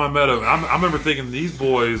first time I met them. I remember thinking these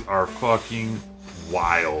boys are fucking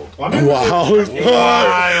wild. Wow.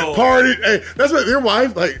 Party. Hey, that's what their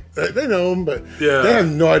wife, like, they know them, but Yeah. they have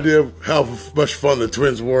no idea how much fun the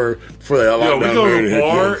twins were before they Yo, locked we down. go married to and a had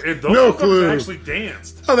bar kids. and those No motherfuckers clue. actually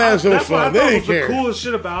danced. Oh, that was so That's what I fun. They thought didn't was the care. coolest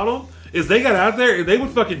shit about them is they got out there and they would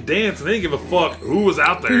fucking dance and they didn't give a fuck who was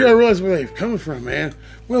out You gotta there. realize where they're coming from, man.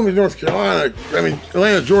 Wilmington, North Carolina. I mean,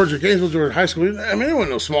 Atlanta, Georgia, Gainesville, Georgia High School. I mean, it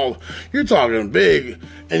wasn't no small. You're talking big,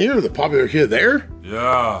 and you're the popular kid there.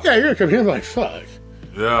 Yeah, Yeah, you're gonna come here and be like, fuck.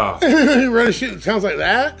 yeah, You running shit in towns like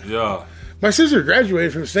that. yeah. My sister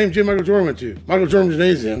graduated from the same gym Michael Jordan went to. Michael Jordan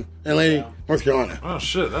Gymnasium in Atlanta, North Carolina. Oh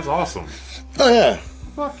shit, that's awesome. Oh yeah,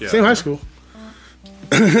 Fuck yeah. same high school.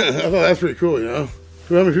 I thought that's pretty cool, you know.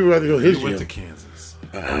 How many people had to go to his You went to gym? Kansas.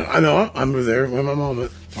 I know. I moved there with my mom.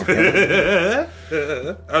 But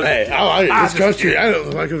hey, I like this country. I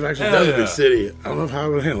don't like it's actually done a yeah. big city. I don't know how I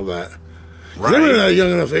would handle that. Right. They were at a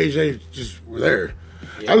young enough age. They just were there.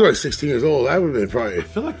 I was like 16 years old. That would have been probably I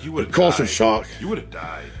feel like you would have culture shock. You would have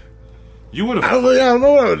died. You would I have. don't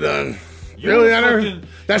know what I would have done. You Really, would've I never. fucking-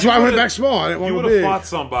 That's you why I went would've- back small. I didn't You want would to have big. fought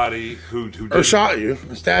somebody who Or didn't- shot you,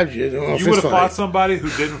 and stabbed you. You would have fought somebody who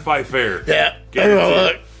didn't fight fair. Yeah. Guaranteed. Oh,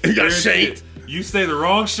 look, you got Guaranteed. shanked. You say the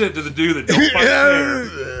wrong shit to the dude that don't fight fair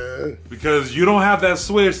Yeah. because you don't have that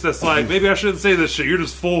switch that's like, maybe I shouldn't say this shit. You're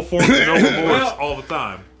just full force and no remorse Well- all the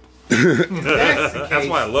time. That's the case. That's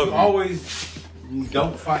why I love you. you. Always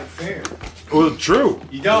don't fight fair. Well, true.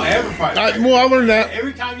 You don't ever fight fair. Well, I learned that.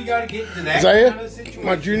 Every time you got to get into that Isaiah, kind of situation,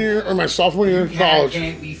 my junior or my sophomore year of you college.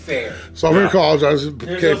 can't be fair. Sophomore year of college, I was at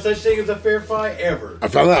There's Cape. no such thing as a fair fight ever. I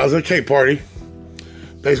found out I was at a Cape party.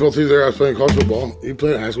 Baseball team there. I was playing college football. You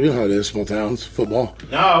play at high school. You know how it is. Small towns football.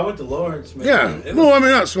 No, I went to Lawrence. Man. Yeah. It No, was, I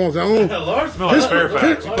mean not small town. Lawrence. No, it's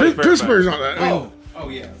Fairfax. You play Fairfax. Pittsburgh's not that. I mean, Oh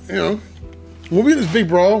yeah. you know, we'll be in this big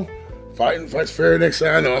brawl, fights fair. Next thing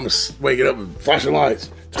I know, I'm waking up with flashing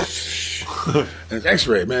lights. And it's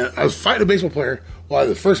X-ray, man. I was fighting a baseball player while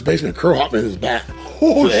the first baseman curl hopped me in his bat.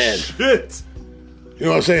 Oh, to the head. shit. You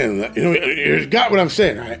know what I'm saying? You know, you got what I'm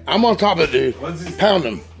saying, right? I'm on top of the dude, What's his- pound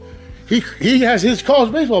him. He has his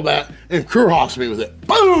college baseball bat and curl hops me with it.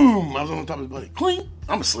 Boom! I was on top of his buddy. Clean.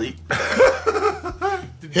 I'm asleep.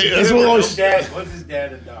 Hey, that's what always. What's his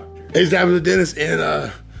dad a doctor His dad was a dentist in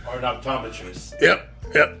or an optometrist? yep,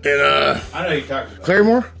 in I know you talked about.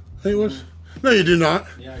 Claremore, I think it was. No, you do not.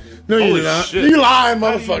 Yeah, I do. No, you Holy do not. shit. You lying,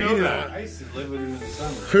 How do you motherfucker. know You that? not. I used to live with him in the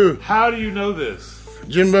summer. Who? How do you know this?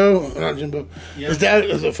 Jimbo? Not Jimbo. Yeah. His dad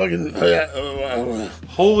was a fucking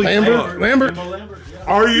Holy Lambert? fuck. Lambert? Jimbo Lambert. Yeah.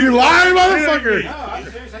 Are you lying, kidding motherfucker? me? No,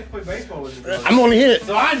 I'm serious. I play baseball with him. brother. I'm gonna hit.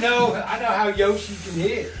 So I know how Yoshi can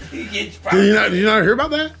hit. He gets Did you not hear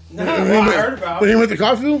about that? No, well, I heard about When it. he went to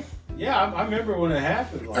Coffeyville? Yeah, I remember when it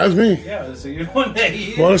happened. Like, That was me. Yeah, so you're one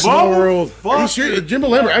day. What a small world. fuck. Are you serious? Jimbo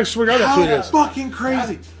Lambert, I swear to God, that's who it is. Fucking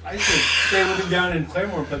crazy. I used to stay with him down in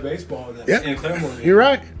Claremore and play baseball with him. Yeah. In Claremore. You're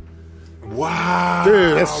right. Wow.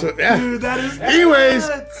 Dude, that's yeah. Dude, that is. Anyways,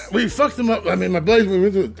 nuts. we fucked them up. I mean, my buddies, we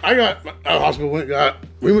went to, I got out of hospital,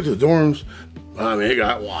 we went to the dorms. I mean, it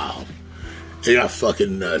got wild. It got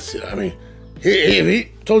fucking nuts. I mean, if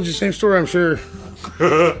he told you the same story, I'm sure.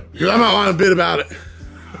 I'm not lying a bit about it.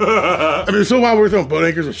 I mean, so while we were throwing boat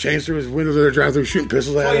anchors with chains through his windows that are driving through, shooting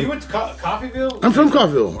pistols at Oh, him. you went to Coffeyville? I'm from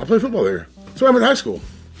Coffeyville. I played football there. That's where I went to high school.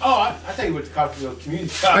 Oh, I thought you went to Coffeyville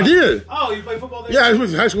Community I College. did. Oh, you played football there? Yeah, I went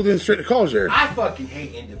to high school, then straight to college there. I fucking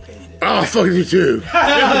hate Independence. Oh, fucking you too.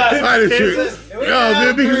 I did too. Kansas? No,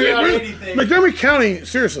 dude, because Agree on anything. Montgomery County,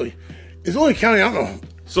 seriously, is the only county, I don't know.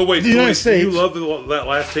 So wait, The United do you States. love that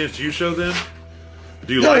Last Chance You show then?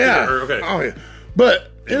 Do you Oh, like yeah. it? Or, okay. Oh, yeah. But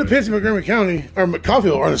Independence and Montgomery County, or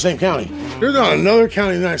Coffeyville, are in the same county. There's not another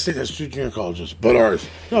county in the United States that has two junior colleges, but ours.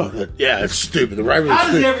 No, yeah, it's stupid. The rivalry How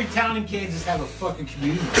is does stupid. every town in Kansas have a fucking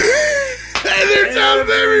community? And they're telling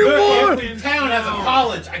everyone. Every town has a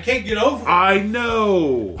college. I can't get over it. I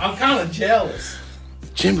know. I'm kind of jealous.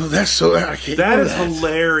 Jimbo, that's so. I can't That do is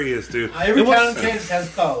hilarious, dude. Every And town in Kansas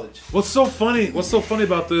has college. What's so funny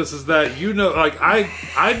about this is that like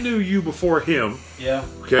I knew you before him. Yeah.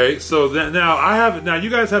 Okay, so that now you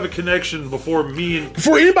guys have a connection before me and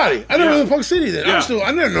Before anybody. I never Yeah. lived in Polk City then. Yeah.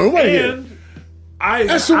 I never know nobody here. and I.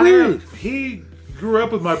 That's so I weird. He grew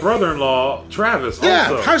up with my brother-in-law Travis. Yeah,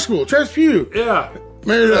 also. high school, Travis Pugh. Yeah.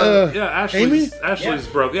 Married, yeah, Amy? Ashley's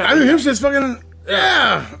brother. Yeah, I knew him since fucking,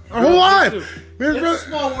 our whole life. Married his It's a brother.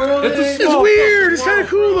 small world. It's a eh? It's small weird. It's fucking kind of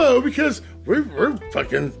cool though because we're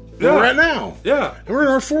fucking Yeah. right now. Yeah. And we're in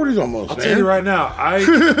our 40s almost. I'll man. tell you right now,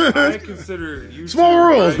 I consider you Small two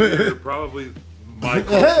world. right here probably my That's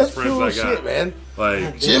closest friends cool I shit, got. man.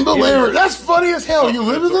 Like Jimbo Lambert. That's funny as hell. You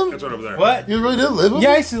live with It's him? right over there. What? You really did live with Yeah,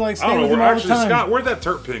 I him? used to like I stay don't know with him where all the actually time. Scott. Where'd that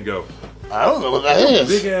turp pin go? I don't know what that is.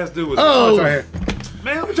 Big ass dude with Oh, it. it's right here.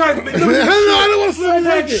 Man, I'm trying to make I don't want to Look at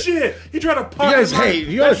that like it. shit. He tried to You pocket guys, my- hey,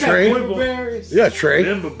 you got a That's that tray? Wimble- Berries. You got a tray?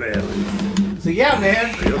 Wimble Berry. So yeah,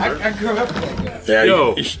 man, I grew up with that guy. Yeah,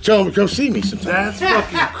 Yo. you should tell him to come see me sometime. That's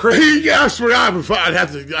fucking crazy. Yeah, I swear to God, I'd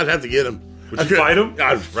have to get him. Would you fight him? I'd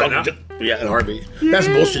Right fucking now? yeah, in a heartbeat. That's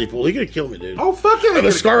bullshit he pulled. He could have killed me, dude. Oh fuck yeah!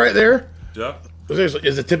 The scar right there Yeah. is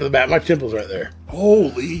the tip of the bat. My temple's right there.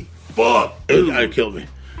 Holy fuck! It would killed me.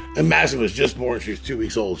 And Madison was just born. She was 2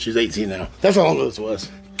 weeks old. She's 18 now. That's how long ago this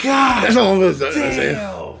was. God That's how long ago this was.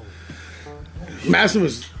 damn! Madison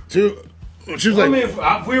was 2. She was I like, mean,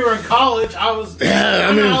 if we were in college, I was. yeah, I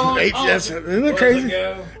how mean, long 18, college isn't that was crazy?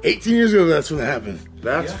 ago? 18 years ago, that's when it happened.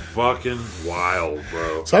 That's fucking wild,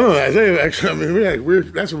 bro. So I don't know. I tell you, actually, I mean, we had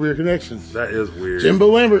weird. That's a weird connection. That is weird. Jimbo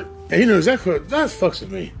Lambert, and he knows exactly what that fucks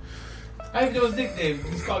with me. I didn't know his nickname.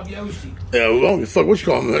 He's called Yoshi. Yeah, well, I don't give a fuck what you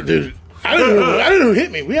call him, dude. I didn't know who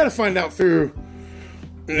hit me. We had to find out through,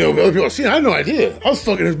 other people. See, I had no idea. I was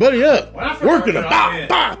fucking his buddy up, When I first working heard him, it, I bah, went,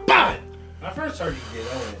 bah, bah. When I first heard you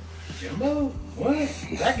get on it, Jimbo? What?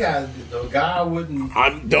 That guy, the guy wouldn't. I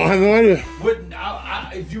don't have no idea.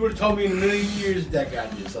 If you would have told me in a million years that guy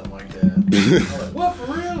did something like that, I'm like, what,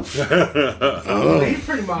 for real? Oh. He's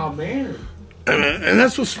pretty mild mannered. And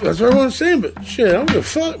that's what everyone's saying. But shit, I don't give a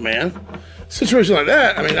fuck, man. Situation like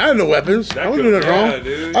that. I mean, I had no weapons. I wasn't doing nothing yeah, wrong.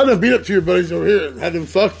 dude. I done beat up 2 of your buddies over here and had them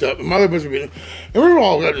fucked up. And my other buddies were beating them. And we were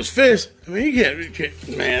all got his fist. I mean, you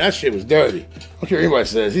can't. Man, that shit was dirty. I don't care what anybody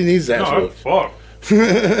says. He needs that. No, that's fucked.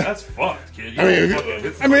 That's fucked, kid. You don't fucking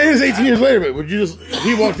hit I mean, it is 18 years later, but would you just, if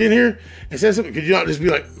he walked in here and said something, could you not just be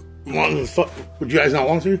like, wanting to fuck? Would you guys not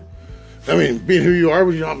want to? I mean, being who you are,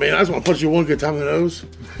 would you not, man, I just want to punch you one good time in the nose.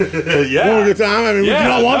 yeah. One good time. I mean, would you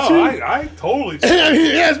not want to? I totally. I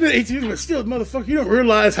mean, yeah, it's been 18 years, but still, motherfucker, you don't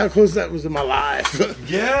realize how close that was in my life.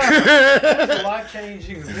 Yeah. That's a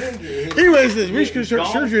life-changing event. Anyways, the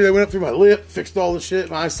reconstructive surgery, they went up through my lip, fixed all the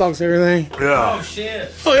shit, my eye stalks, everything. Yeah. Oh,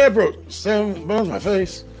 shit. Oh, yeah, broke 7 bones in my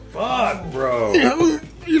face. Fuck, bro. You know,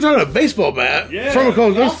 you're talking a baseball bat. Yeah. From a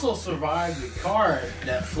cold He also survived the car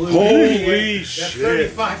that flew Holy that's shit.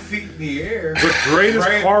 35 feet in the air. The greatest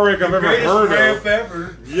car wreck I've ever Greatest heard ramp of.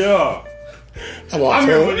 ever. Yeah. I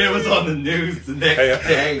remember when it was on the news the next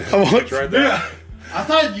day. Tried that. I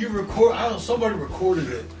thought I don't know, somebody recorded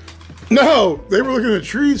it. No, they were looking at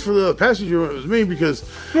trees for the passenger when it was me because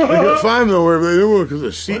they couldn't find them nowhere, but they didn't want because of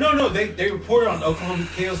the seat. Well, no, they reported on Oklahoma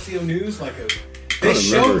KLCO News they I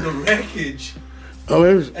showed remember. the wreckage Oh,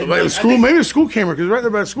 maybe it was, And like I the school, think- maybe a school camera because right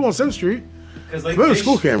there by the school on 7th Street. because Maybe a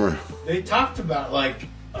school camera. They talked about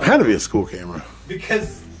It had to be a school camera.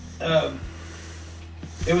 because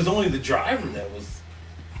it was only the driver that was.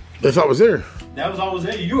 They thought it was there. That was always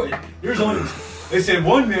it. There's only. They said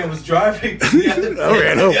one man was driving. The other,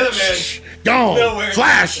 Okay, no. the other man. Gone. Nowhere.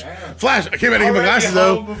 Flash. Flash. I came back to get my Already glasses,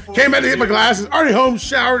 home though. before- Came back to get my glasses. Already home,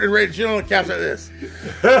 showered, and ready to chill on the couch like this.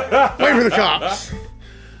 Waiting for the cops.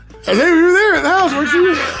 I think you were there at the house, weren't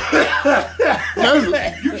you?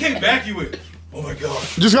 You came back. You went. Oh my god.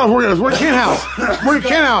 Just got off work. I was working at Kent House. Working at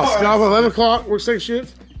Kent House. Got off at 11 o'clock. Worked second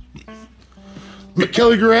shift. Met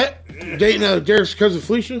Kelly Garrett, dating Derek's cousin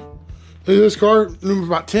Felicia. Look at this car. Knew him for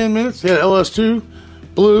about 10 minutes. He had an LS2,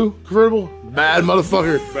 blue, convertible. Bad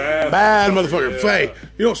motherfucker. Bad motherfucker. Yeah. Hey,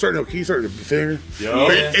 you don't start no key, start with your finger. Yo.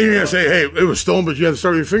 And you're going to say, hey, it was stolen, but you have to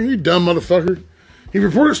start with your finger. You dumb motherfucker. He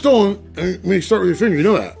reported stolen, and when you start with your finger, you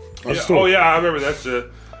know that. I Yeah, stole. oh, yeah, I remember that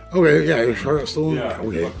shit. Okay, yeah, your car got stolen. Yeah.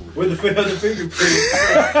 Okay. With the other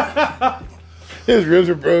fingerprint. His ribs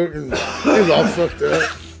are broken. He was all fucked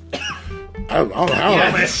up. I don't know how.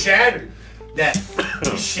 Yeah, that shattered. That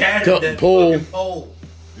shattered Cut that pole. fucking pole.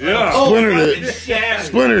 Yeah. Oh, Splintered God, it. Shattered.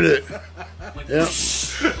 Splintered it. Yeah.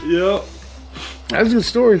 Yep. That's a good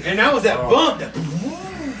story. And that was that bump. That,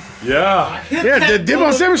 Yeah. Yeah, that dip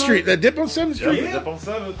on 7th Street. That dip on 7th Yeah, Street. the dip on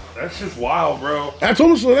 7th. That's just wild, bro. I told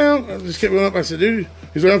him to slow down. I just kept going up. I said, dude,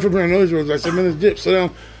 he's like, I'm flipping around those roads. I said, man, this dip, slow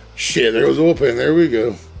down. Shit, there goes the oil pan. There we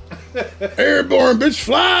go. Airborne, bitch,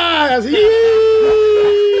 fly. I said, yee.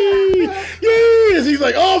 Yes. He's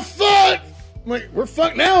like, oh, fuck. I'm like, we're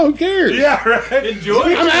fucked now. Who cares? Yeah, right. enjoy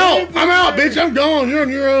it. I'm out, bitch. I'm gone. You're on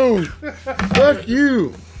your own. Fuck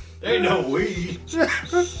you. Ain't no we.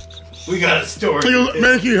 We got a story. He goes,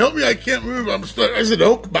 man, can you help me? I can't move. I'm stuck. I said,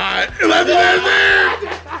 nope, bye. And left it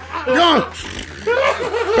there. Gone.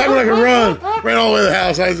 Back when I could run. Ran all the way to the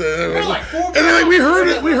house. I said, and then like, we heard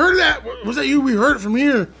it. We heard that. Was that you? We heard it from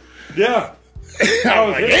here. Yeah. I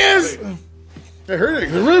was like, yes. I heard it.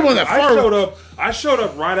 'Cause it really wasn't that far. I showed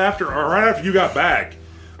up right after you got back.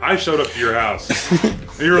 I showed up to your house.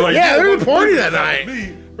 And you were like, Yeah, there was a party "What's that up night. with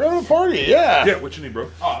me?" We're having a party. Yeah. Yeah, what you need, bro?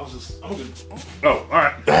 I'm good. Oh, all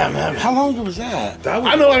right. Damn, man. How long ago was that? That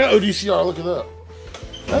was- I know I got ODCR. Look it up.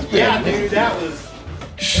 That's big. Yeah, dude, that was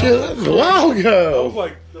Shit, that was a while I was ago.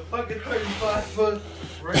 like, the fucking 35-foot.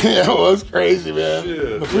 Yeah, it was crazy, man.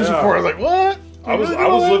 Shit, The police yeah. report, I was like, what? I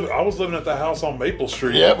was living at the house on Maple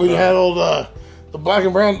Street. Yeah, we had old the black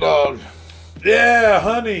and brown dog. Yeah,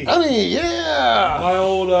 honey. Honey, yeah. My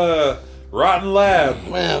old rotten lab.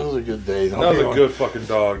 Man, those are good days. That was a good fucking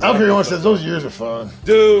dog. I don't care what says. Those years are fun.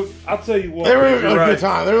 Dude, I'll tell you what. They were you're a right. good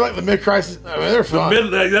time. They were like the mid-crisis. I mean, they're fun.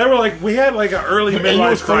 They were like, we had like an early And you know midlife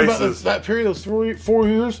what's funny about crisis. that period, those 4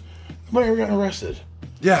 years? Nobody ever got arrested.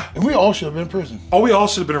 Yeah. And we all should have been in prison. Oh, we all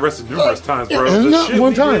should have been arrested numerous times, bro. Yeah, and The not shit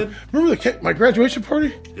one we time. did. Remember my graduation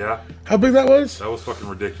party? Yeah. How big that was? That was fucking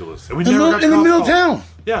ridiculous. And we In never got the cops middle of called. town.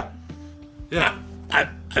 Yeah. Yeah. I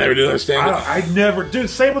never did understand it. I never, dude.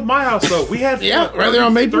 Same with my house though. We had Yeah, right there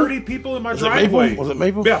on Maple? 30 people in my Was it Maple? driveway. Was it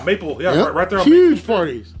Maple? Yeah, Maple. Yeah, Yep. right there on Huge Maple.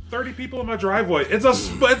 parties. 30 people in my driveway. It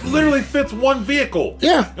literally fits one vehicle.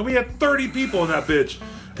 Yeah. And we had 30 people in that bitch.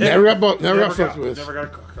 Never got fucked with. Never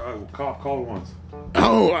got a cop called once.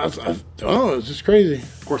 Oh, it's just crazy.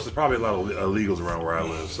 Of course, there's probably a lot of illegals around where I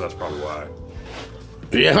live, so that's probably why.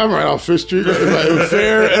 Yeah, I'm right off 5th Street. It was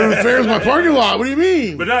fair. It was my parking lot. What do you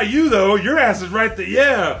mean? But not you though. Your ass is right there.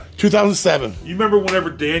 Yeah. 2007. You remember whenever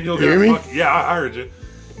Daniel got You hear me? yeah, I heard you.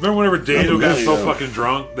 Remember whenever Daniel got really, so though. fucking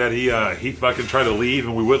drunk that he fucking tried to leave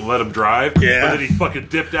and we wouldn't let him drive? Yeah. But then he fucking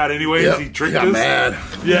dipped out anyways. Yep. He tricked got us. mad.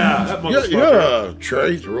 Yeah, that You motherfucker. got a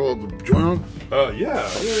tray to roll the joint on? Yeah.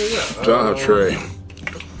 John, a tray.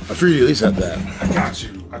 I figured you at least had that. I got you.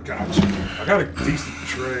 I got a decent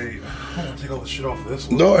tray. I want to take all the shit off of this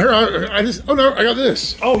one. No, here, I just, oh no, I got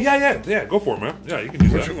this. Oh, yeah. Go for it, man. Yeah, you can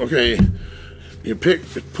use that. Okay, you pick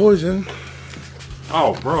poison.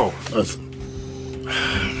 Oh, bro. That's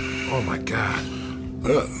Oh, my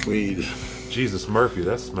God. weed. Jesus, Murphy,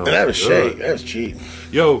 that smells And that was good. shake. That was cheap.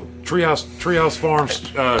 Yo, Treehouse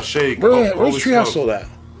Farms shake. Where's Holy Treehouse smokes. sold at?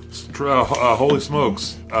 Holy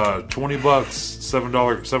smokes, $20,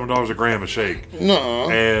 $7 a gram a shake. No.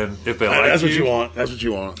 And if they like That's you, what you want. That's what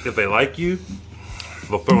you want. if they like you,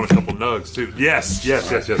 they'll throw in a couple nugs too. Yes.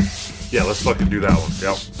 Yeah, let's fucking do that one.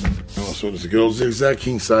 Yep. Oh, so it's a good old zigzag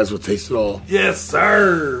king size will taste it all. Yes,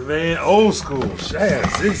 sir, man. Old school.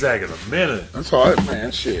 Yeah, zigzag in a minute. That's all right,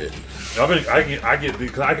 man. Shit. I get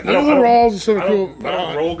the. I Those are rolls and stuff I cool.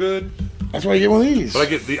 don't roll good, That's why you get one of these. but I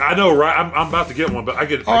get the. I know, right? I'm about to get one, but I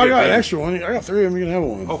get. I get got an these. extra one. I got 3 of them. You can have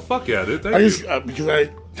one. Oh fuck yeah, dude! Thank I you. just because I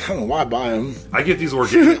don't know why I buy them. I get these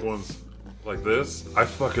organic ones like this. I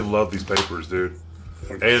fucking love these papers, dude.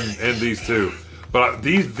 And these too. But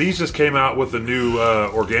these just came out with a new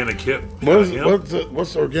organic kit. What's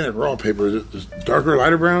the organic raw paper? Is it just darker,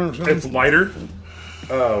 lighter brown or something? It's lighter.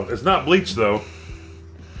 It's not bleached though.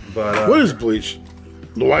 But what is bleach?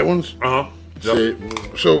 The white ones? Yep.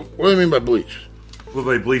 So what do they mean by bleach? Well,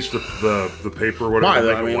 they bleached the paper, whatever, Why? to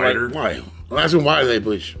make I it mean, whiter. why? I'm asking why do they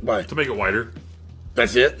bleach? Why? To make it whiter,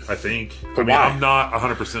 That's it? I think. But I mean, why? I'm not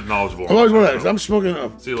 100% knowledgeable. I've always wondered that. 'Cause I'm smoking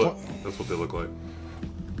a... See, look, that's what they look like.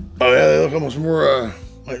 Oh, yeah, they look almost more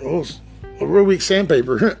like a real weak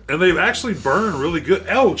sandpaper. And they actually burn really good.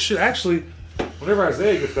 Oh, shit, actually, whenever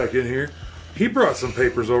Isaiah gets back in here, he brought some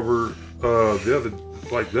papers over the other,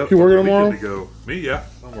 You working tomorrow? Ago. Me, yeah,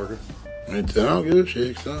 I'm working. It's all good,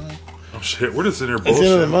 shit, son. Oh, shit, we're just in here It's the end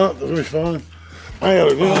of the bullshit. month. It's gonna be fun. I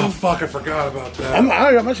gotta go. Oh, fuck, I forgot about that.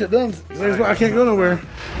 I got my shit done. I can't go nowhere.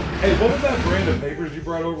 Hey, what was that brand of papers you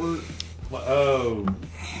brought over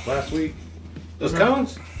last week? Those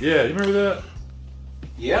cones? Yeah, you remember that?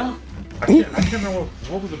 Yeah. I can't remember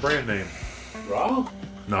what was the brand name. Raw?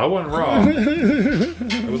 No, it wasn't Raw.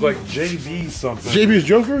 It was like JB something. JB's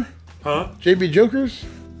Joker? Huh? JB Jokers?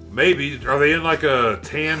 Maybe. Are they in like a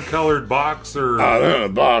tan colored box or? They're in a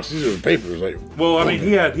box. These are the papers. Like, Well, I mean,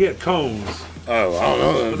 he had cones. oh, I don't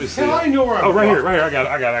know. Let me see. Hell, I know where I'm Oh, right from. here, right here.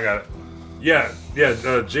 I got it. Yeah.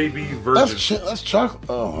 JB Virgin. That's chocolate.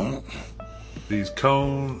 Oh, These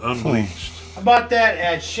cone unbleached. I bought that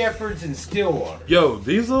at Shepherd's in Stillwater. Yo,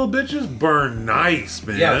 these little bitches burn nice,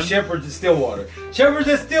 man. Yeah, Shepherd's in Stillwater. Shepherd's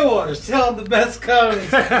in Stillwater selling the best cones.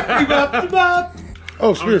 Bebop.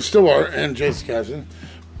 oh, speaking of Stillwater and Jason Casson,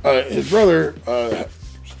 his brother,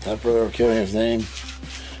 that brother, I'm killing his name,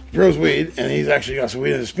 grows weed, and he's actually got some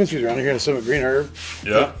weed in the dispensaries around here in Summit Green Herb.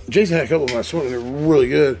 Yeah. Jason had a couple of them I smoked, and they're really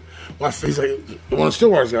good. Well, he's like, the one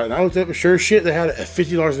Stillwater's got, and I looked up, sure as shit, they had it at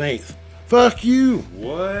 $50 an eighth. Fuck you.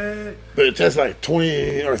 What? But it tests like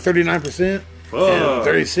 20 or 39% Fuck. and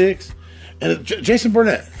 36. And Jason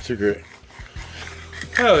Burnett, cigarette.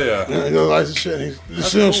 Hell yeah. And he goes, and shit. And he's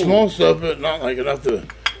just doing cool. small stuff, but not like enough to,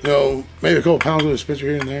 maybe a couple pounds of a dispenser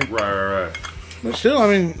here and there. Right. But still, I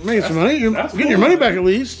mean, making some money. You're that's getting your cool, money man. back at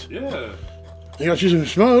least. Yeah. You got you some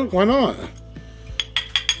smoke. Why not?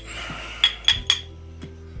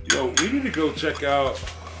 Yo, we need to go check out.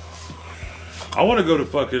 I want to go to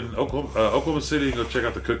fucking Oklahoma City and go check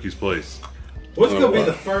out the Cookies place. What's going to be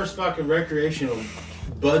the first fucking recreational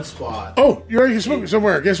bud spot? Oh, you already smoking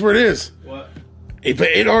somewhere. Guess where it is? What? You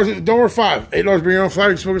pay $8 at the door, $8. Bring your own flower.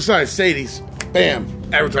 You can smoke inside. Sadie's. Bam.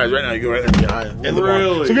 Advertise right now. You go right there behind in the bar.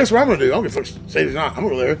 Really? So guess what I'm gonna do? I don't give a fuck. Sadie's not. I'm gonna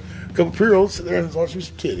go there. A couple pre-rolls, sit there and watch some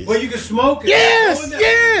titties. Well, you can smoke it. Yes, Oh, no.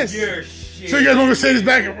 yes. You're shit. So you guys want to go Sadie's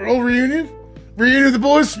back at old reunion? Reunion with the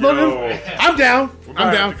boys smoking? Yo. I'm down. We I'm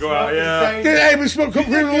might down. have to go out, yeah. Hey, we smoke a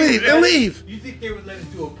couple pre and leave. They'll leave. You think they would let us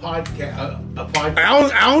do a podcast? A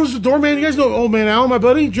podcast? Alan's the doorman. You guys know old man Alan, my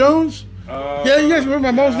buddy Jones. Yeah, you guys remember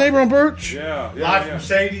my mom's neighbor on Birch? Yeah. Live from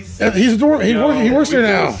Sadie's? He's a doorman. He works there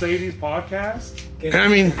now. Sadie's podcast. And I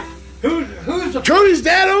mean, Who's the Cody's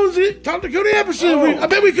dad owns it. Talk to Cody Epperson. Oh. I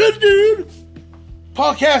bet we could, dude.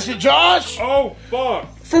 Podcast it, Josh. Oh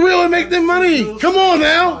fuck! For real and make them money. Come on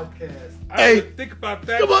now. podcast? I Hey. didn't think about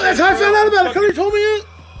that. Come on, that's how I found out about it. Cody told me it.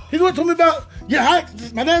 He's the one who told me about,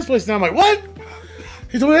 my dad's place now. I'm like, what?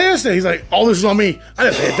 He told me that yesterday. He's like, all this is on me. I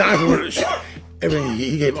didn't pay a dime for it. Everything,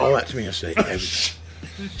 he gave all that to me yesterday.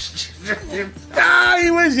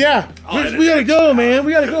 Anyways, yeah. We gotta go, man.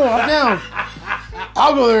 We gotta go. I'm down.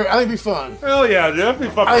 I'll go there. I think it'd be fun. Hell yeah, dude. That'd be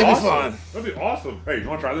fucking I think it'd awesome. be fun. That'd be awesome. Hey, you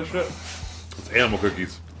want to try this shit? It's animal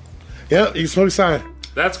cookies. Yeah, you can smoke inside.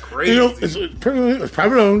 That's crazy. You know, it's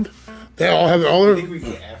private owned. They all have all I their. think we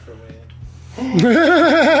get Afro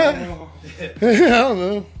I don't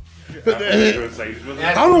know. But,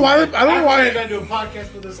 I I don't know why. I don't know Why why. gotta do a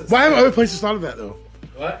podcast with us? Why haven't other places thought of that though?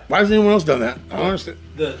 What? Why hasn't anyone else done that? I don't understand.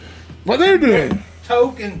 The What they're doing?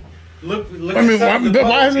 token. Look. I mean, at but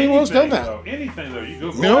why hasn't anyone else done that? Anything though, you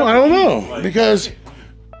go. No, I don't know Like, because.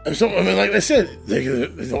 If some, I mean, like I said, they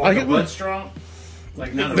don't like Like a it. Bud Strong?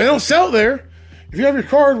 Like none of They don't sell it there. If you have your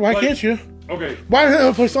card, why Like- can't you? Okay, Why hasn't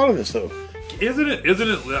other place thought of this though? isn't it?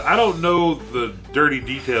 I don't know the dirty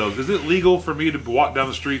details. Is it legal for me to walk down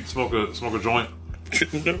the street and smoke a joint?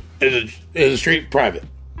 Is the street private?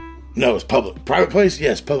 No, it's public. Private place?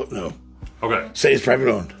 Yes. Public? No. Okay, Say it's private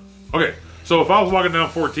owned. okay. So if I was walking down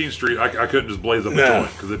 14th Street, I couldn't just blaze up a No.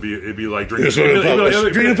 joint because it'd be like drinking. You're smoking in it'd be public.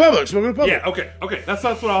 like- Drinking in public. Smoking in public. Yeah. Okay. That's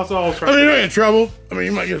what I was I trying. mean, to you're not in trouble. I mean,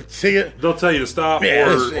 you might get a ticket. They'll tell you to stop Yeah,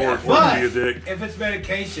 or it's- But be a dick. if it's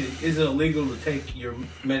medication, is it illegal to take your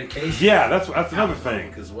medication? Yeah, that's another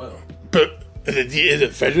thing. as well. But is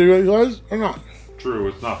it federally legalized or not? True,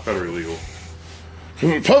 it's not federally legal.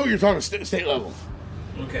 In public, you're talking state level.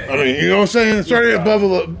 Okay. I mean, you know what I'm saying? It's already above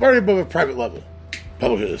a private level.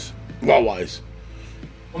 Public is, law-wise.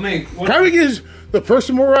 I mean, Private gives the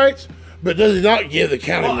person more rights, but does not give the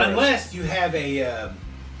county more rights. unless you have a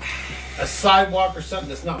sidewalk or something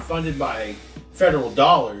that's not funded by federal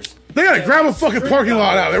dollars. They got a gravel fucking parking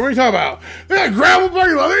lot out there. What are you talking about? They got a gravel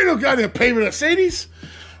parking lot. There ain't no goddamn pavement at Sadie's.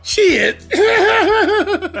 Shit. They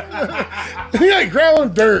got gravel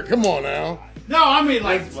and dirt. Come on now. No, I mean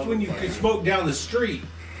like when you could smoke down the street.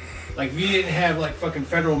 Like if you didn't have like fucking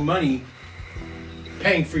federal money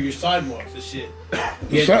paying for your sidewalks and shit.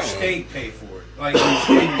 You had the state pay for it. Like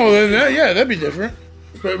Oh, then that'd be different.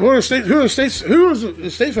 But who is the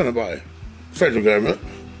state funded by? Federal government.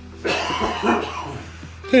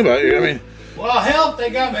 Think about it. I mean, well, hell, they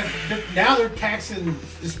got now they're taxing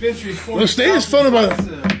dispensaries. the state is funded by.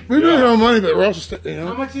 We do have money, but we're also,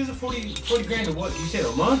 How much is it? 40 grand a what? You said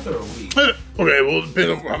a month or a week? Okay, well, it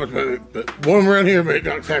depends on how much money. But one around here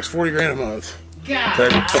got taxed 40 grand a month. God,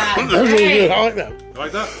 That's really good. I like that. You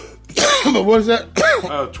like that? But what is that?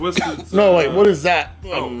 Twisted. No, like what is that?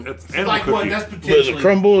 It's animal like cookie. what? That's What is potentially. it?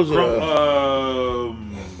 Crumble? Is it?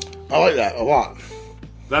 I like that a lot.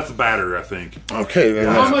 That's batter, I think. Okay, then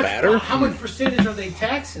How that's much? batter. How much percentage are they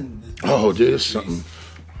taxing? Oh, dude, it's something.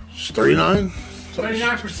 It's 39.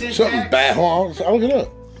 39% Something tax? bad. Hold on, I'll look it up.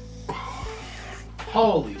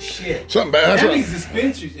 Holy shit! Something bad. That's Now what, these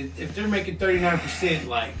dispensaries, if they're making 39%,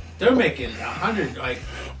 like they're making 100. Like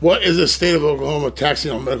what is the state of Oklahoma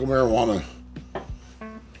taxing on medical marijuana?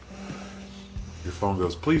 Your phone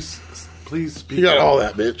goes, please speak. You got all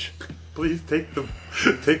that, bitch. Please take the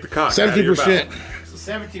cotton. 17%. so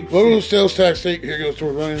 17%, Local sales tax state here goes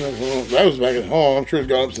toward running. That was back at home. I'm sure it's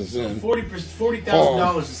gone up since then.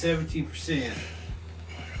 $40,000 is 17%.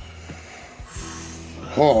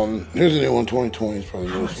 Hold on. Here's a new one. 2020 is probably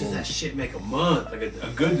How the much most does one. that shit make a month? Like a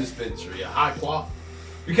good dispensary, a high quality.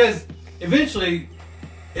 Because eventually,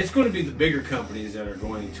 it's going to be the bigger companies that are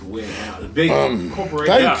going to win out. The big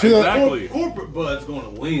corporations. Yeah, exactly. Corporate bud's going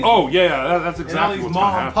to win. Oh yeah, that's and all exactly these what's gonna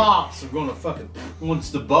mom and happen. pops are going to fucking once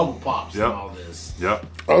the bubble pops Yep. and all this. Yep.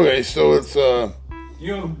 Okay, so it's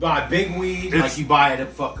You don't buy big weed It's- like you buy it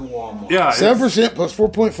at fucking Walmart. Yeah. it's- 7% plus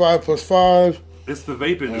 4.5 plus 5. It's the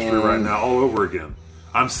vape industry right now, all over again.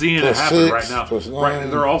 I'm seeing it Plus happen 6, right now. plus 9.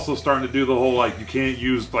 Right, they're also starting to do the whole like you can't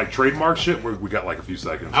use like trademark shit. We got like a few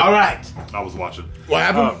seconds. All right. I was watching. What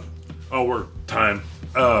happened? We're time.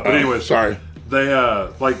 But anyways, Sorry. They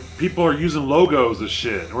like people are using logos as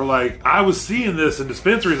shit. And we're like, I was seeing this in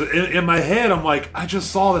dispensaries in my head. I'm like, I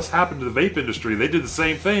just saw this happen to the vape industry. They did the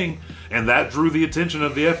same thing, and that drew the attention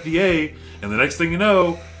of the FDA. And the next thing you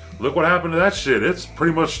know, look what happened to that shit. It's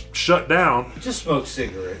pretty much shut down. Just smoke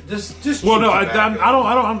cigarette. Just Well, chew no, I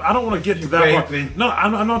tobacco. don't want to get to that part. Vaping. No,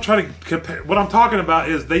 I'm not trying to compare. What I'm talking about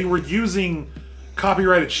is they were using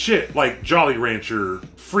copyrighted shit like Jolly Rancher,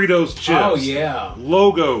 Fritos chips. Oh, yeah.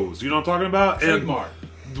 Logos. You know what I'm talking about? Trademark.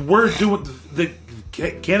 And we're doing the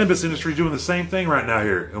cannabis industry doing the same thing right now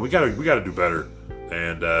here, and we gotta do better.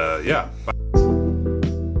 And yeah.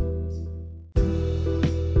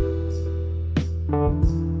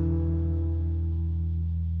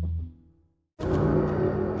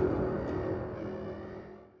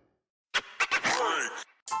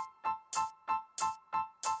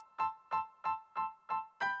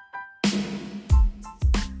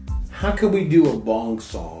 How could we do a bong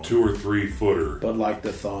song, 2 or 3 footer. but like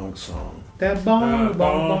the thong song? That bong,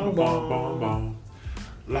 bong, bong, bong, bong.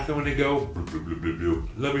 Like it when they go. Bloop, bloop, bloop, bloop, bloop.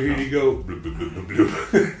 Let me hear you go. Bloop, bloop, bloop,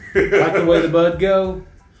 bloop, bloop. Like the way the bud go.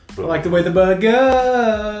 I like the way the bud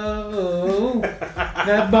go.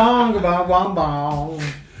 That bong, bong, bong, bong.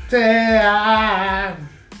 I'm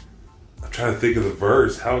trying to think of the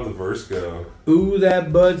verse. How would the verse go? Ooh,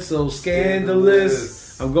 that bud so scandalous.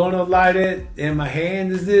 I'm gonna light it, and my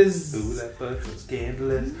hand is this. Ooh, that fuck's so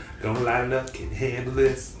scandalous. Gonna light it up, can't handle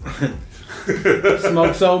this.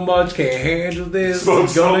 Smoke so much, can't handle this. Smoke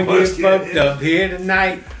so Gonna much, get can't fucked up here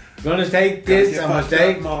tonight. Gonna take this, get I'm gonna fucked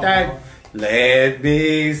take up, Mom. that. Let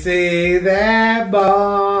me see that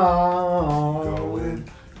bong. Go in,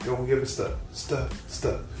 go and give it stuff.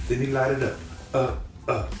 Then you light it up.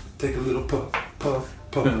 Take a little puff.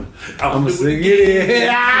 I'm I'ma gonna sing it.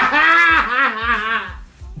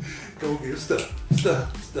 Go get stuff.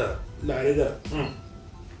 Light it up.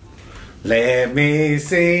 Let me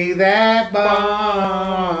see that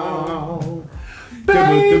bong.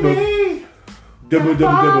 Baby. Dibble,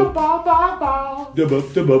 dibble, dibble. Dibble,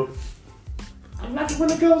 dibble. I like it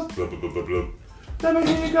when it goes. Blub, blub, blub, blub. Let me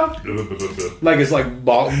hear you go. Blub, blub, blub, blub. Like it's like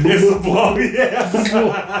bong. It's a bong, yeah.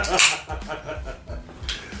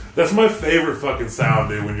 That's my favorite fucking sound,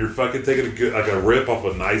 dude. When you're fucking taking a good, like a rip off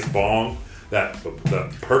a nice bong, That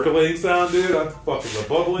percolating sound, dude. That fucking the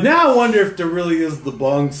bubbling. Now I wonder if there really is the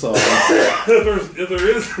bong song. if there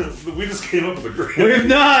is, we just came up with a great. But if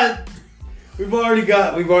not, we've already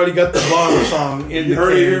got the bong song in You the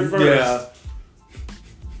heard it can. here first. Yeah.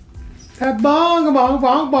 That bong, bong,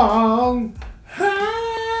 bong, bong.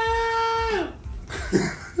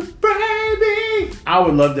 Baby, I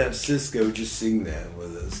would love to have Cisco just sing that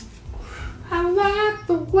with us. I like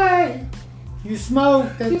the way you smoke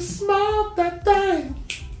that thing.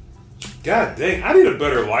 God dang, I need a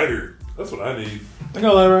better lighter. That's what I need. I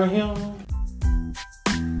got that right here.